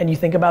doing it and you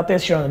think about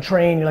this, you're on a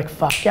train, you're like,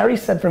 fuck, Gary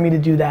said for me to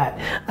do that.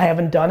 I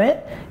haven't done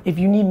it. If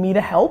you need me to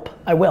help,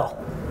 I will.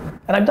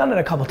 And I've done it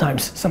a couple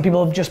times. Some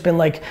people have just been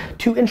like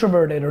too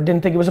introverted or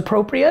didn't think it was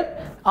appropriate.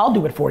 I'll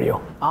do it for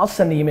you. I'll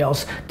send the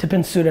emails to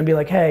Pinsuda and be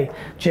like, hey,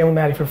 jam with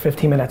Maddie for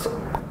 15 minutes.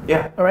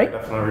 Yeah. All right?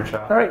 Definitely reach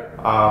out. All right.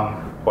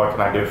 What can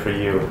I do for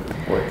you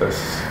with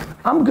this?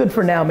 I'm good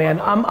for now, man.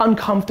 I'm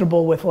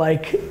uncomfortable with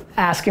like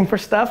asking for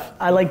stuff.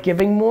 I like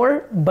giving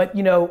more, but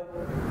you know,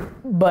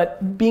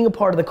 but being a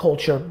part of the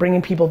culture,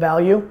 bringing people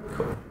value,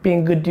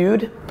 being a good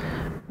dude,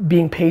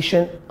 being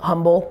patient,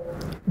 humble,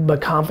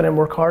 but confident,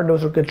 work hard,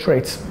 those are good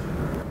traits.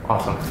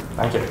 Awesome.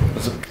 Thank you. It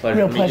was a pleasure.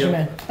 Real to meet pleasure, you.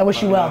 man. I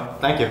wish you well.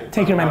 Thank you.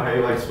 Take care, man. How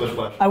you like Swish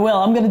Flush? I will.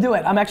 I'm gonna do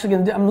it. I'm actually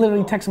gonna do. I'm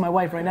literally texting my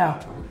wife right now.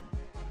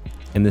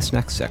 In this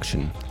next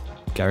section,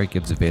 Gary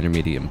gives a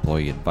Vaynermedia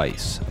employee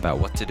advice about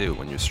what to do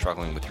when you're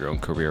struggling with your own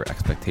career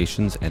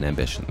expectations and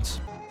ambitions.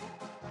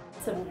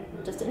 So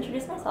just to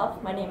introduce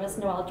myself, my name is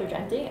Noelle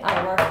Giorgenti.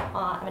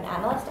 I'm an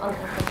analyst on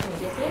the social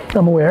media team.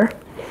 I'm aware.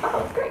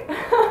 Oh, great.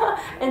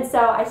 And so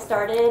I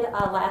started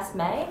last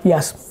May.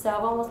 Yes. So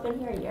I've almost been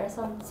here a year,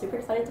 so I'm super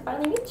excited to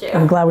finally meet you.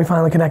 I'm glad we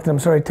finally connected. I'm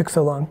sorry it took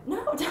so long.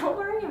 No, don't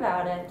worry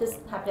about it. Just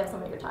happy to have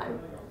some of your time.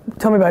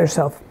 Tell me about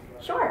yourself.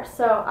 Sure.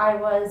 So I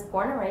was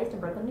born and raised in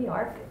Brooklyn, New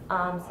York.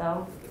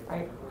 So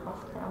right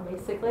across town,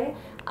 basically.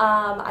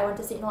 I went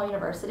to Seton Hall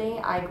University.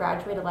 I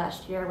graduated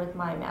last year with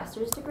my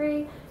master's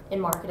degree in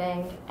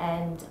marketing,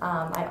 and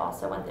I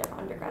also went there for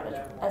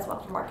undergrad as well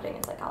for marketing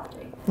and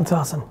psychology. That's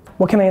awesome.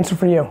 What can I answer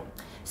for you?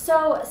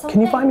 So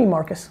Can you find me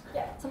Marcus?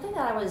 Yeah, something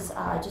that I was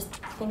just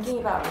thinking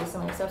about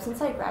recently. So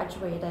since I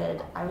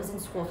graduated, I was in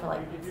school for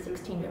like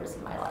 16 years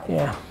of my life.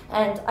 Yeah.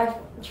 And I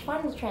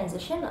find the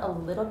transition a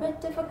little bit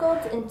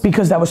difficult.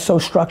 Because that was so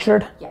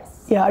structured?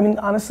 Yes. Yeah, I mean,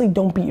 honestly,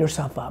 don't beat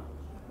yourself up.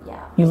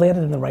 Yeah. You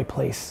landed in the right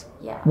place.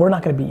 Yeah. We're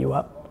not gonna beat you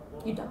up.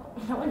 You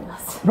don't. No one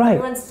does. Right.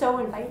 Everyone's so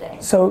inviting.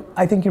 So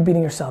I think you're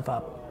beating yourself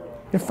up.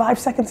 You're 5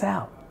 seconds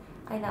out.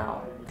 I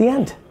know. The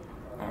end.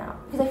 I know.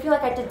 Because I feel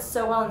like I did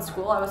so well in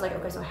school. I was like,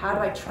 okay, so how do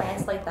I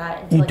translate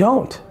that into You like,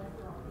 don't.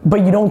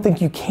 But you don't think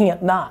you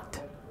can't not.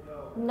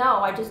 No,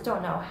 I just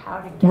don't know how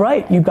to get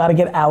Right, there. you gotta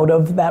get out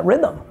of that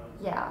rhythm.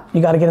 Yeah.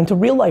 You gotta get into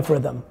real life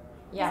rhythm.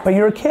 Yeah. But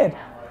you're a kid.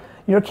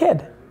 You're a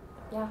kid.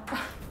 Yeah.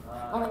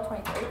 Only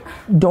 23.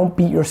 Don't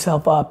beat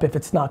yourself up if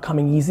it's not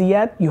coming easy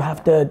yet. You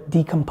have to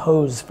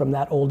decompose from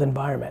that old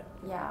environment.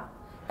 Yeah.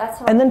 That's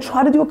how And then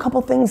try to do a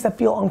couple things that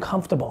feel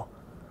uncomfortable.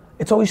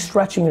 It's always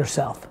stretching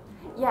yourself.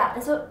 Yeah,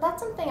 and so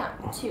that's something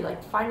too,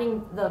 like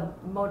finding the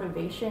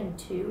motivation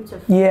too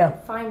to Yeah.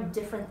 find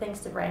different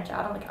things to branch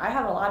out. I'm like, I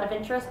have a lot of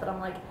interest, but I'm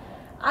like,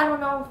 I don't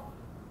know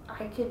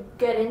if I could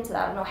get into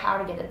that. I don't know how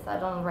to get into that. I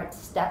don't know the right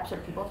steps or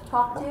people to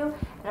talk to. And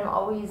I'm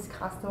always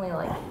constantly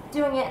like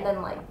doing it and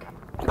then like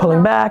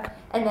Pulling back.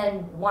 and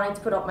then wanting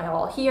to put up my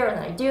all here, and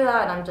then I do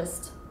that, and I'm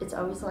just, it's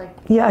always like,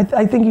 Yeah,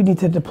 I think you need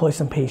to deploy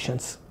some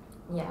patience.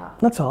 yeah,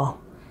 That's all.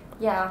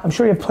 yeah, I'm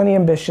sure you have plenty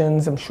of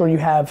ambitions. I'm sure you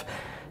have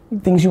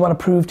things you want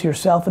to prove to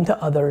yourself and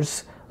to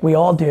others. We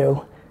all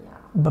do. yeah.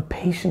 But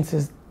patience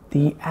is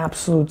the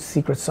absolute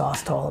secret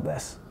sauce to all of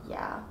this.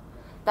 Yeah,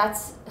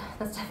 that's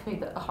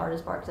definitely the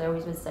hardest part, because I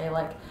always would say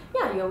like,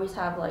 yeah, you always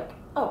have like,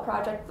 oh,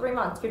 project 3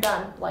 months, you're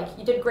done, like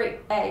you did great,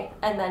 A,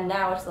 and then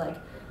now it's like,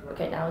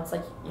 okay, now it's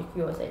like,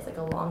 you always say it's like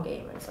a long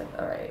game, and it's like,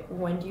 all right,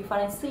 when do you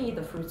finally see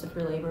the fruits of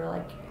your labor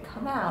like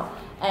come out?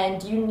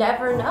 And you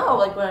never know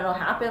like when it'll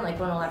happen, like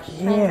when it'll actually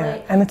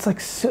translate. Yeah, and it's like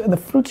the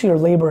fruits of your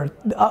labor,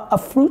 a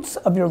fruits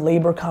of your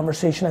labor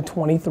conversation at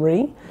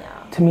 23,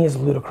 to me is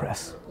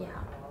ludicrous. Yeah,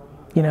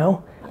 You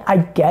know, Yeah. I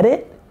get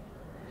it,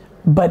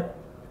 but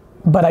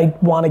I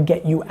want to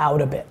get you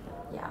out of it.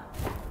 yeah,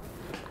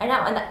 I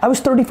know, and that, I was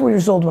 34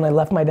 years old when I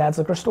left my dad's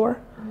liquor store,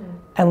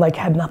 and like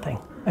had nothing.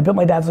 I built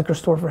my dad's liquor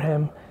store for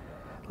him,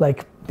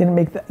 like didn't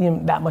make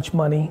that much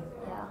money,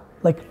 yeah,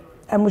 like,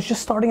 and was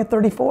just starting at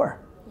 34.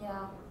 yeah,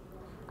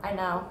 I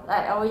know.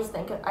 I always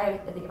think, I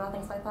think about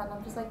things like that, and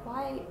I'm just like,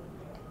 why,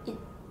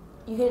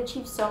 you can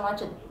achieve so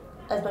much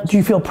as much. Do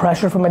you feel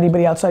pressure from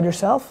anybody outside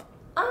yourself,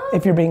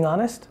 if you're being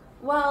honest?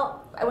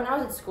 Well, when I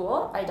was at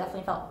school, I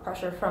definitely felt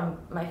pressure from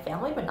my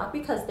family, but not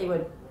because they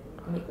would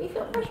make me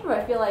feel pressure, but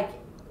I feel like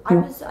I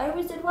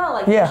always did well.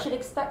 Like, Yeah. you should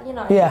expect, I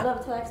Yeah. should live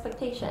up to that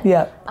expectation.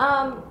 Yeah.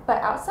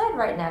 But outside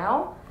right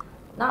now,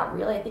 not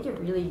really. I think it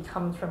really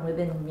comes from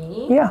within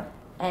me. Yeah.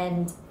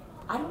 And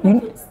I don't know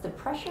if it's the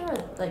pressure,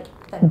 like,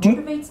 that Do you-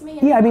 motivates me.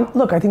 Yeah, I mean,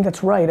 look, I think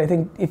that's right. I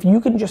think if you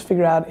can just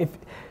figure out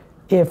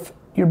if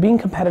you're being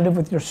competitive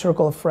with your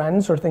circle of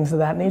friends or things of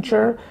that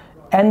nature,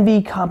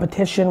 envy,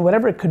 competition,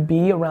 whatever it could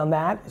be around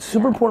that, it's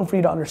super important for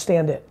you to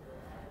understand it.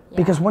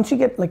 Because once you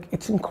get, like,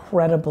 it's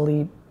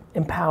incredibly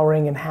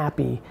empowering and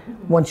happy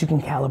once you can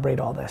calibrate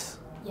all this.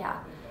 Yeah.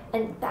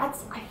 And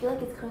that's, I feel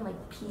like it's going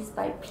like piece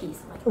by piece.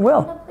 I'm like,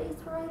 Well. I'm in a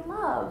place where I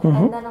love.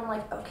 And then I'm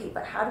like, okay,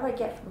 but how do I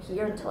get from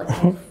here to like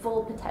my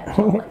full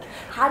potential? Like,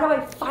 how do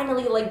I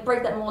finally like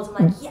break that mold?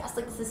 I'm like, yes,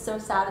 like this is so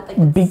sad. Like,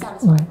 it's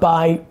satisfying.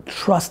 By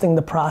trusting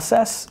the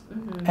process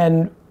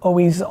and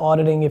always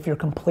auditing if you're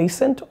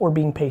complacent or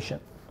being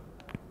patient.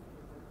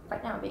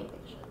 Right now I'm being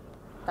patient.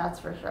 That's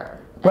for sure.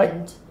 Right.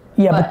 And,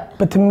 yeah,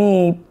 but to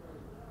me,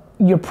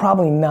 you're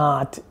probably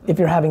not if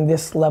you're having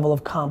this level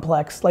of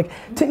complex. Like,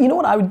 you know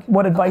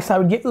what advice I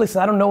would get?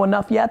 Listen, I don't know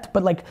enough yet,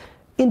 but like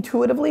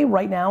intuitively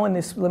right now in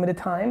this limited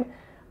time,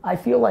 I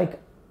feel like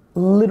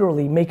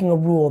literally making a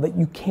rule that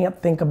you can't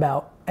think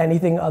about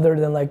anything other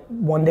than like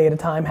one day at a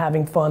time,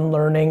 having fun,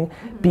 learning,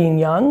 being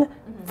young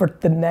for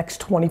the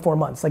next 24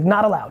 months. Like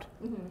not allowed.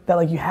 That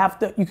like you have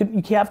to wait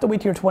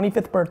till your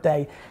 25th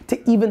birthday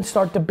to even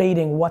start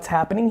debating what's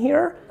happening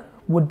here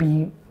would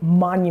be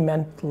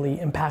monumentally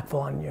impactful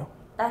on you.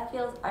 I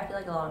feel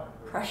like a lot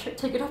of pressure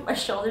taken off my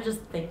shoulder just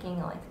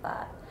thinking like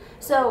that.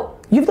 So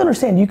you have to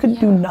understand, you could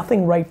do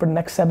nothing right for the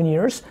next 7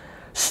 years.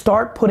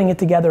 Start putting it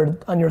together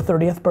on your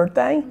 30th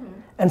birthday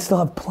and still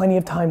have plenty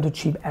of time to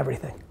achieve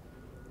everything.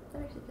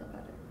 That makes me feel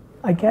better.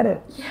 I get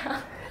it.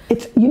 Yeah.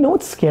 It's, you know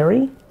what's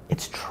scary?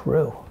 It's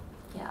true.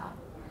 Yeah.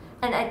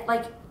 And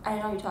I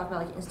know you talk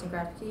about like instant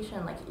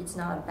gratification, like it's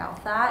not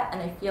about that. And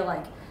I feel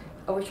like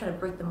always trying to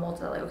break the mold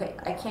to like, okay,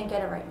 I can't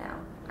get it right now.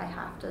 I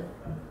have to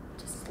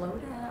just slow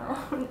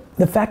down.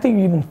 The fact that you're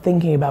even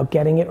thinking about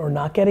getting it or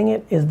not getting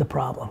it is the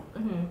problem.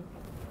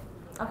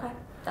 Okay,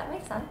 that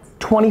makes sense.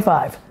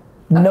 25,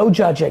 no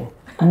judging,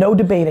 no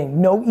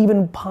debating, no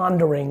even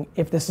pondering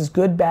if this is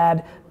good,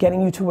 bad,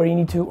 getting you to where you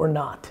need to or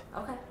not.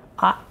 Okay.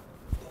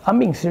 I'm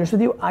being serious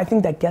with you. I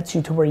think that gets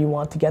you to where you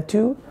want to get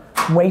to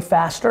way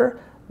faster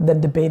than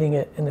debating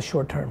it in the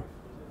short term.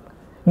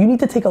 You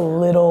need to take a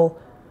little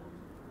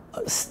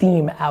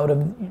steam out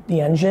of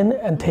the engine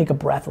and take a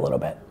breath a little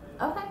bit.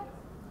 Okay.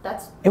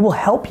 It will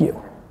help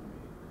you.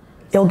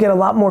 It'll get a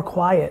lot more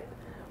quiet,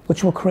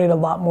 which will create a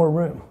lot more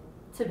room.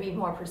 To be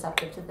more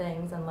perceptive to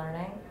things and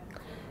learning.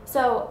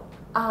 So,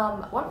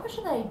 one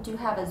question that I do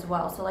have as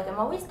well, so like I'm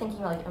always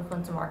thinking like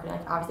influencer marketing,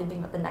 like obviously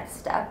thinking about the next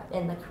step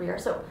in the career.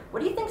 So what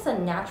do you think is a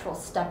natural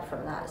step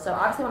from that? So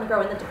obviously I want to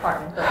grow in the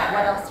department, but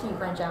what else can you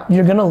branch out?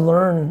 You're gonna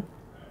learn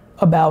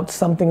about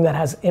something that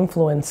has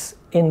influence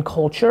in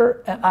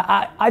culture.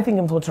 I think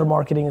influencer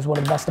marketing is one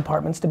of the best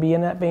departments to be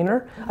in at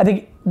Vayner. I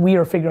think we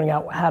are figuring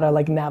out how to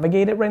like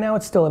navigate it right now.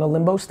 It's still in a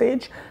limbo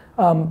stage,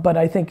 but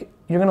I think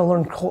you're gonna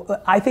learn,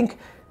 I think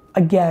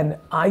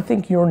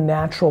your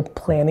natural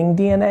planning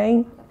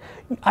DNA,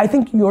 I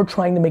think you're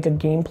trying to make a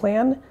game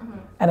plan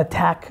and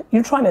attack.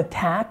 You're trying to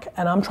attack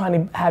and I'm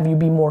trying to have you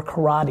be more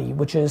karate,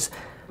 which is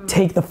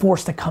take the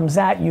force that comes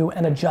at you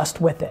and adjust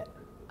with it.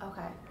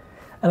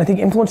 And I think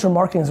influencer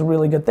marketing is a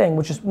really good thing,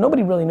 which is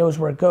nobody really knows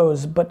where it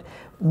goes, but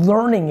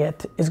learning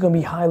it is going to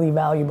be highly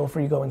valuable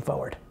for you going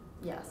forward.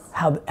 Yes.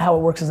 How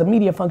it works as a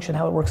media function,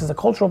 how it works as a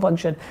cultural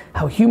function,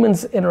 how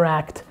humans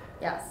interact.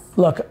 Yes.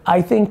 Look,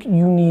 I think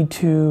you need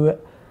to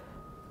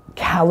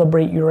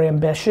calibrate your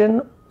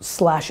ambition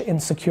 /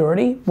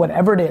 insecurity,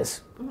 whatever it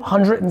is,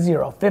 100 and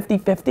 0,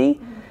 50-50.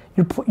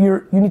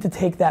 You need to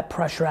take that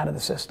pressure out of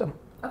the system.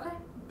 Okay.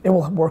 It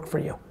will work for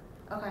you.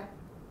 Okay.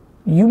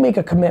 You make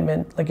a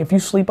commitment, like if you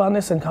sleep on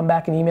this and come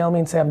back and email me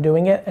and say I'm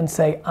doing it and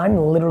say I'm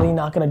literally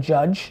not gonna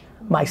judge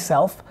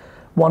myself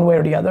one way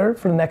or the other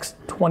for the next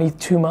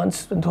 22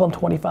 months until I'm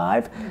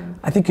 25,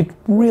 I think it could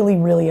really,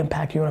 really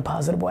impact you in a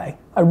positive way.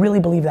 I really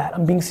believe that,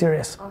 I'm being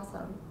serious.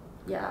 Awesome,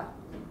 yeah.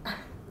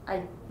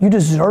 You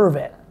deserve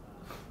it.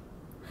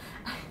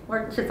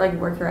 Just like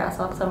work your ass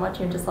off so much,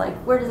 you're just like,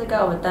 where does it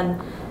go? But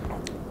then,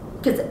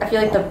 because I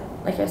feel like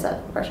like I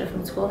said, pressure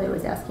from school, they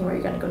always asking where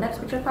you're gonna go next,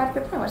 what's your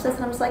 5-year plan, what's this?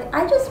 And I'm just like,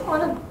 I just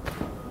wanna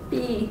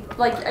be,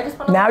 like, I just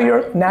wanna. Now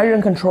you're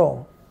in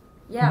control.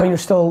 Yeah. But you're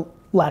still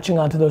latching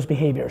onto those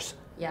behaviors.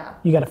 Yeah.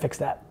 You gotta fix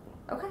that.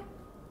 Okay.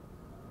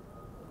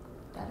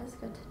 That is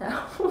good to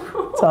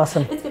know. It's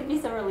awesome. It's gonna be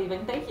so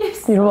relieving. Thank you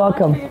so You're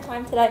welcome. much for your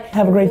time today.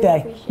 Have a great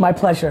day. My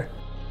pleasure.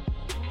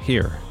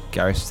 Here,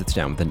 Gary sits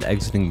down with an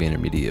exiting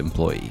Vaynermedia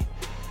employee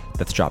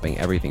that's dropping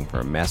everything for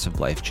a massive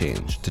life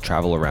change to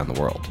travel around the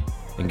world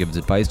and gives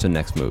advice on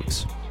next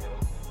moves.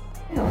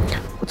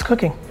 What's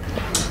cooking?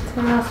 It's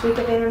my last week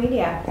at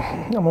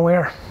Vaynermedia. I'm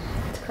aware.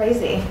 It's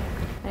crazy.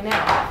 I know.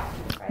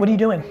 What are you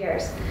doing? 3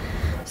 years.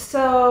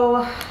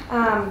 So,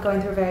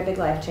 going through a very big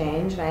life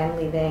change, and I am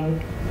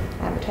leaving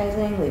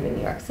advertising, leaving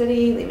New York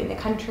City, leaving the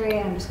country,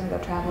 and I'm just gonna go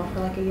travel for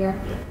like a year.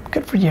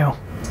 Good for you.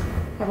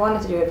 I've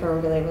wanted to do it for a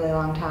really, really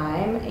long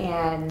time,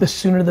 and the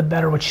sooner the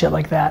better with shit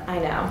like that. I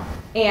know.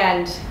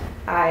 And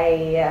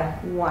I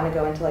want to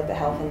go into like the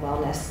health and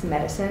wellness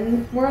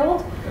medicine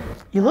world.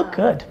 You look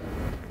good.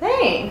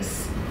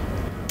 Thanks.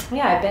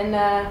 Yeah,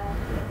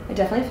 I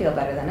definitely feel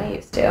better than I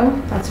used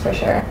to. That's for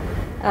sure.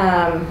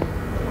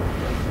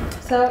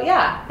 So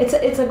yeah,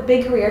 it's a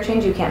big career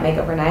change you can't make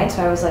overnight.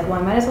 So I was like, well,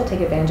 I might as well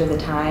take advantage of the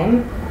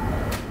time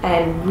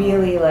and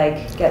really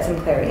like get some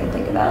clarity and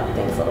think about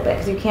things a little bit,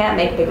 because you can't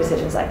make big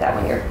decisions like that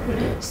when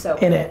you're so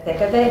in the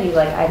thick of it. You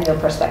like, I have no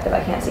perspective.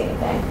 I can't see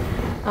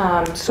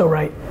anything. So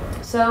right.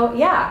 So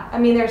yeah, I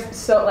mean, there's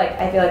so like,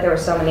 I feel like there were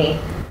so many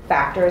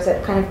factors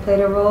that kind of played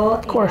a role.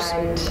 Of course.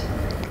 And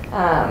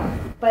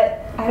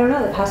but I don't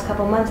know, the past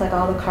couple months, like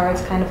all the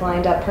cards kind of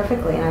lined up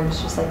perfectly, and I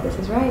was just like, this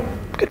is right.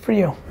 Good for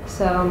you.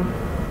 So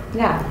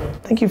yeah.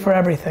 Thank you for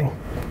everything.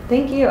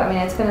 Thank you. I mean,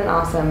 it's been an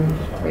awesome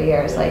 3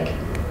 years. Like,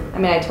 I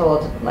mean, I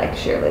told like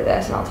Shirley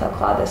this, and I'll tell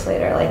Claude this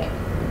later. Like,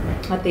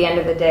 at the end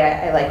of the day,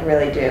 I like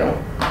really do.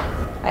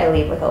 I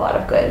leave with a lot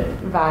of good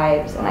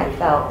vibes, and I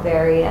felt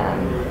very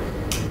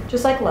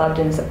just like loved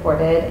and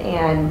supported.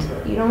 And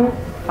you don't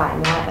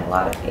find that in a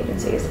lot of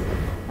agencies,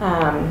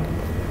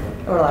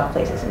 or a lot of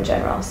places in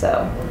general.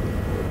 So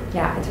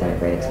yeah, it's been a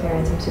great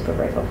experience. I'm super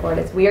grateful for it.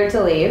 It's weird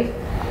to leave.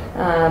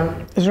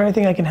 Is there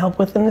anything I can help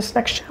with in this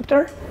next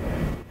chapter?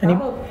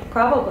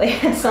 Probably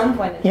at some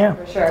point in time,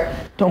 for sure.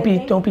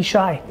 Don't be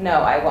shy.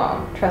 No, I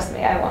won't. Trust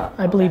me, I won't.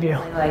 I believe you.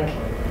 Like,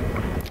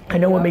 I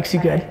know what makes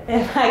you good.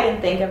 If I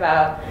can think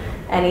about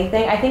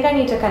anything, I think I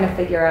need to kind of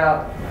figure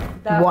out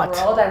that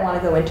world I want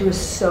to go into is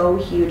so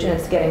huge, and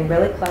it's getting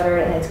really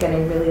cluttered, and it's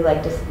getting really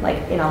like just like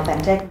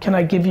inauthentic. Can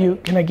I give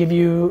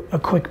you a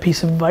quick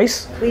piece of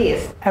advice?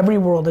 Please. Every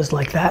world is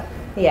like that.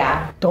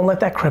 Yeah. Don't let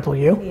that cripple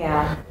you.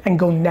 Yeah. And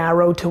go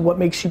narrow to what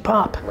makes you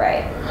pop.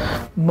 Right.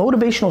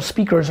 Motivational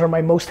speakers are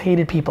my most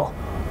hated people.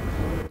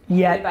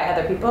 Yet by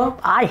other people?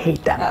 I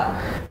hate them.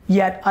 Oh.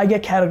 Yet I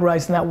get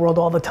categorized in that world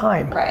all the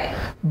time. Right.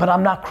 But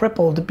I'm not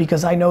crippled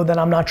because I know that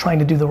I'm not trying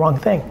to do the wrong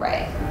thing.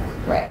 Right.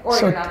 Right. Or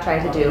so you're not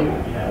trying to do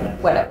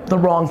whatever. The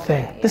wrong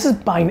thing. Yeah. This is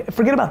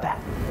forget about that.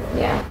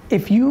 Yeah.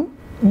 If you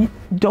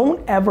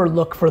don't ever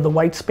look for the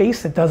white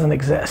space that doesn't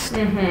exist.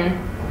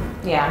 Mm-hmm.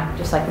 Yeah,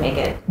 just like make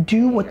it.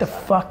 Do what the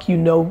fuck you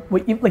know.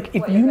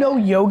 If you know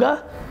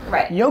yoga,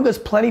 right? Yoga's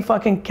plenty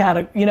fucking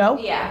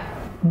Yeah.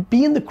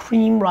 Be in the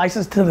cream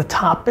rises to the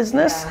top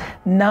business,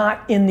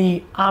 not in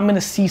the I'm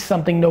gonna see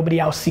something nobody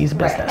else sees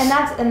business.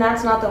 Right. And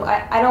that's not the.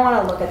 I don't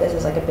want to look at this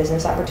as like a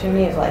business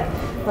opportunity of like,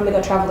 let me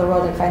go travel the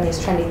world and find these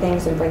trendy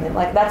things and bring them.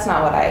 Like, that's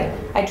not what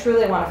I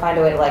truly want to find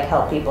a way to like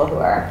help people who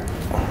are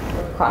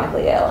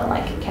chronically ill and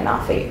like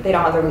cannot figure, they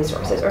don't have the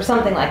resources or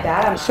something like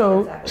that. I'm not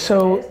sure exactly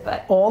what it is,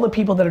 but all the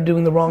people that are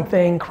doing the wrong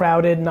thing,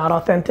 crowded, not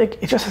authentic,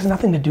 it just has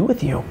nothing to do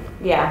with you.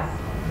 Yeah.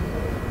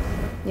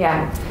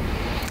 Yeah.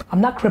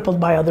 I'm not crippled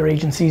by other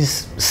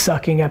agencies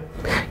sucking at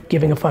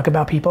giving a fuck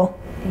about people.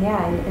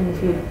 Yeah,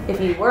 and if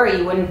you were,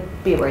 you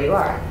wouldn't be where you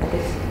are.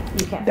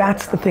 Because you can't.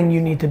 That's the thing you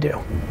need to do.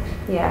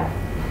 Yeah.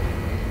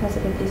 That's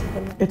a good piece of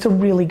advice. It's a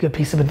really good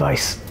piece of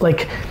advice.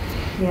 Like,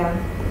 yeah.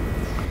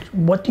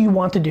 What do you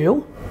want to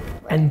do?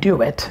 And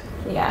do it.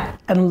 Yeah.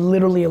 And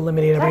literally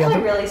eliminate every other. It's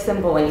actually really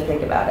simple when you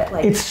think about it.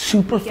 Like, it's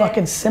super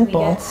fucking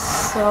simple. We get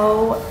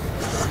so.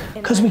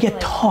 Because we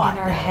get taught.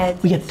 In our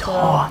heads. We get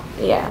taught.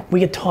 Yeah. We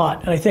get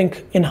taught. And I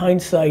think in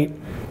hindsight,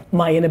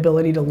 my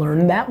inability to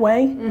learn that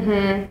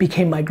way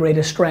became my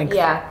greatest strength.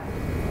 Yeah.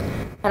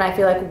 And I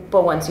feel like,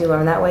 but once you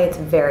learn that way, it's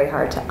very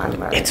hard to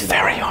unlearn. It's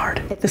very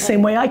hard. The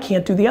same way I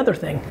can't do the other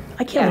thing.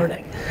 I can't learn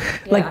it.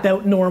 Like the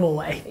normal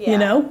way, you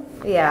know?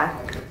 Yeah.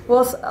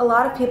 Well, a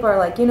lot of people are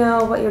like,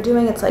 what you're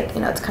doing, it's like,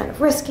 it's kind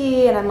of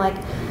risky. And I'm like,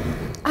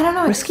 I don't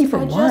know. Risky for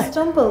what? I just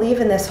don't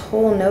believe in this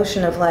whole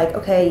notion of like,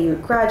 okay, you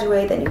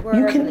graduate, then you work.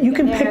 You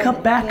can pick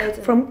up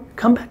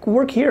come back,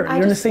 work here.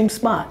 You're in the same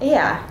spot.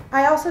 Yeah.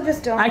 I also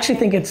just don't. I actually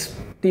think it's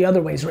the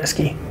other way's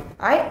risky.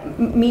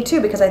 Me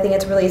too, because I think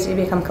it's really easy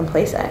to become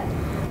complacent.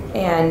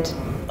 And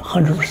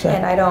 100%.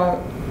 And I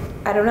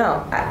don't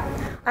know.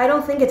 I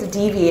don't think it's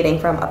deviating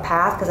from a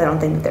path, because I don't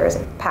think that there is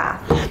a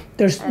path.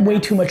 There's way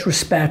too much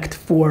respect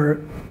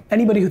for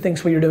anybody who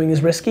thinks what you're doing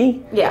is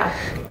risky. Yeah.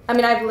 I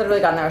mean, I've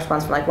literally gotten that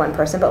response from like one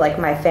person, but like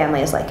my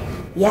family is like,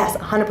 yes,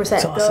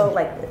 100% awesome. Go.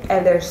 Like,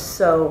 and they're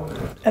so.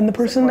 And the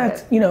person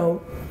supportive.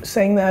 that's,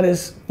 saying that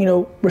is,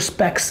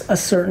 respects a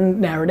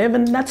certain narrative,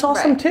 and that's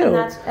awesome too.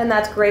 And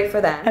that's great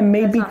for them. And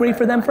may be great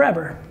for them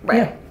forever. Right.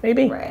 Yeah,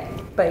 maybe. Right.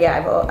 But yeah,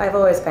 I've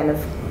always kind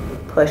of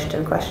pushed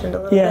and questioned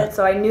a little bit.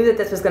 So I knew that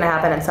this was going to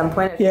happen at some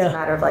point. It's just a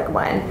matter of like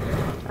when.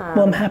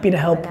 Well, I'm happy to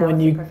help when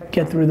you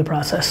get through the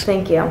process.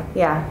 Thank you.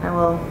 Yeah, I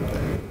will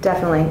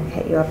definitely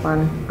hit you up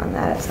on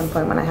that at some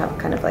point when I have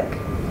kind of like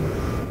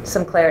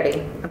some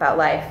clarity about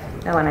life,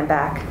 and when I'm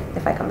back,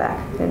 if I come back,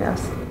 who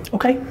knows.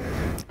 Okay.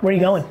 Where are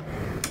you going?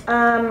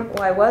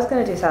 Well, I was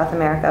going to do South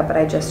America, but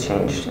I just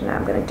changed, and now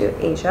I'm going to do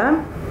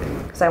Asia,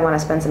 because I want to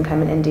spend some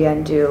time in India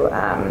and do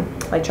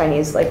like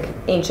Chinese, like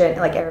ancient,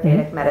 like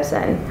Ayurvedic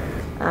medicine,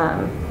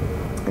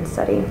 and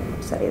study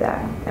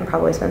that, and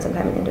probably spend some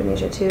time in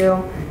Indonesia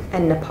too,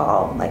 and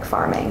Nepal, like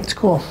farming. It's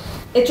cool.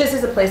 It just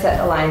is a place that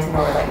aligns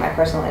more with like my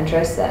personal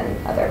interests than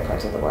other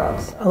parts of the world.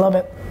 So. I love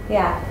it.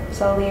 Yeah,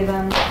 so I'll leave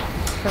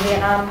for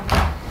Vietnam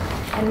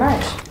in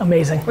March.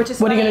 Amazing. Which is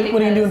what are you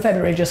gonna do in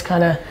February? Just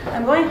kind of.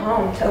 I'm going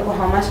home to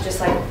Oklahoma to just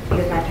like be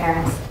with my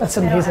parents. That's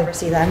amazing. I don't ever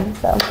see them.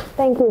 So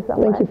thank you so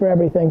much. Thank you for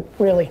everything.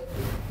 Really.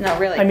 No,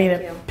 really. I mean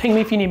thank it. you. Ping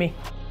me if you need me.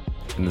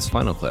 In this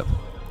final clip,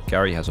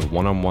 Gary has a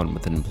one-on-one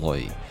with an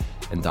employee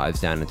and dives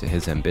down into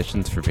his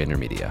ambitions for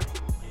Vaynermedia.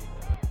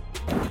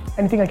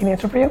 Anything I can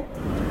answer for you?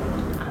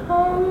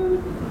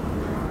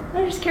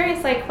 I'm just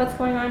curious, like, what's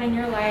going on in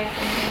your life?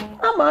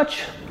 Not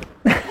much.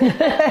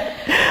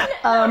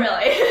 Not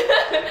really.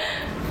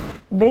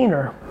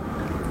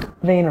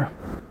 Vayner.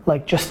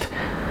 Like, just,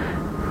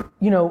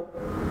 you know,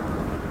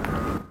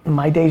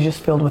 my day's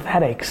just filled with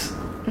headaches.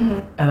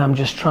 And I'm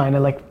just trying to,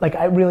 like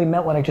I really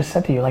meant what I just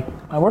said to you. Like,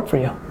 I work for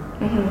you.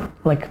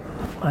 Like,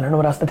 I don't know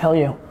what else to tell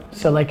you.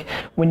 So, like,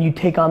 when you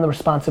take on the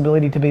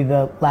responsibility to be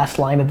the last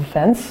line of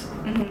defense,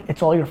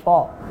 it's all your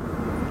fault.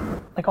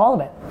 Like, all of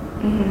it.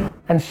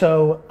 And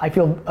so I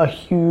feel a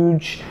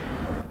huge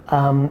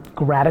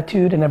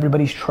gratitude in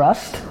everybody's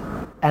trust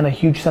and a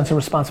huge sense of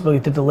responsibility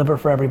to deliver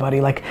for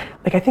everybody. Like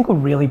I think we're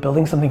really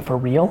building something for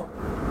real.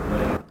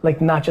 Like,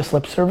 not just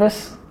lip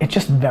service. It's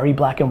just very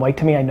black and white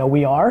to me. I know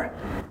we are,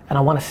 and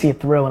I want to see it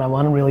through, and I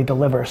want to really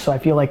deliver. So I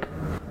feel like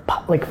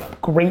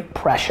great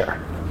pressure.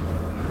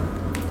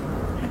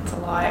 That's a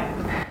lot.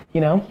 You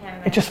know,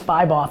 it's just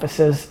 5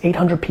 offices,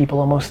 800 people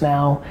almost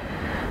now.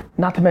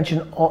 Not to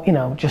mention all, you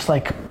know, just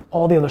like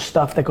all the other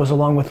stuff that goes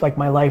along with like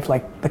my life,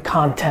 like the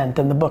content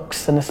and the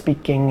books and the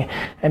speaking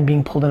and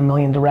being pulled in a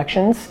million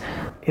directions.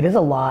 It is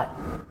a lot,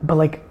 but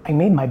like, I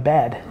made my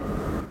bed.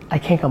 I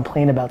can't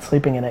complain about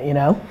sleeping in it, you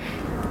know?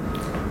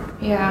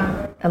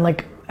 Yeah. And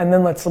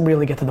then let's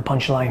really get to the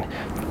punchline.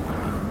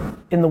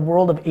 In the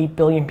world of 8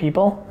 billion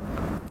people,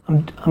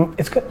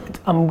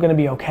 I'm gonna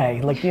be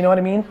okay. Like, you know what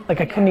I mean?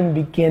 Like, I couldn't even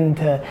begin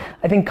to,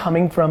 I think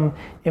coming from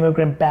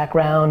immigrant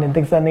background and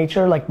things of that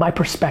nature, like, my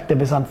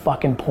perspective is on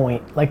fucking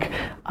point. Like,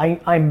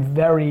 I'm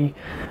very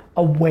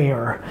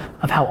aware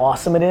of how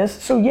awesome it is.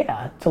 So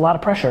yeah, it's a lot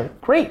of pressure.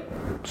 Great.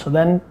 So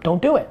then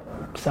don't do it.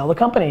 Sell the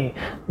company,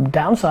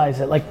 downsize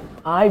it. Like,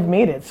 I've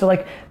made it. So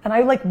like, and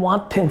I like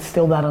want to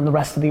instill that on the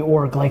rest of the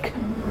org. Like,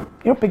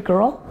 you're a big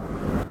girl.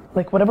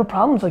 Like, whatever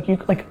problems, like, you,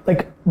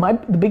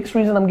 the biggest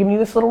reason I'm giving you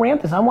this little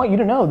rant is I want you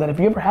to know that if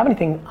you ever have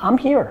anything, I'm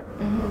here.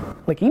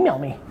 Like, email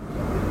me.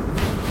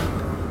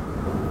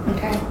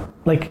 Okay.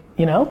 Like,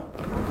 you know?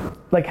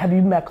 Like, have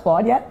you met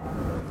Claude yet?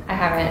 I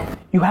haven't.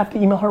 You have to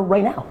email her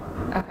right now.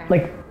 Okay.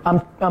 Like,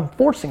 I'm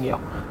forcing you.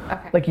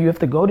 Okay. Like, you have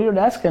to go to your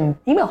desk and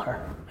email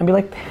her and be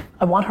like,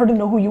 I want her to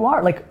know who you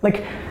are.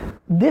 Like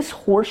this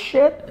horse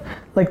shit,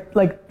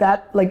 like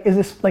that, like, is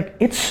this, like,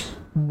 it's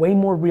way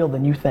more real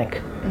than you think.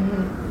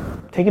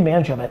 Take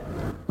advantage of it.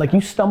 Like,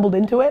 you stumbled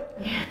into it,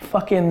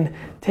 fucking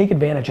take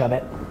advantage of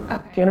it. Okay.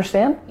 Do you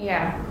understand?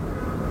 Yeah.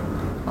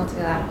 I'll do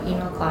that.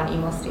 Email Claude,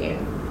 email Steve.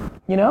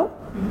 You know?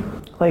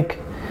 Like,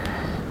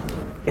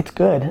 it's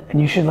good, and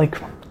you should, like,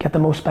 get the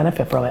most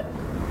benefit from it.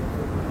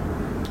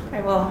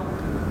 I will.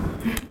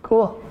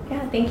 Cool.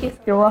 Yeah, thank you.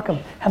 You're welcome.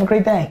 Have a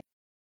great day.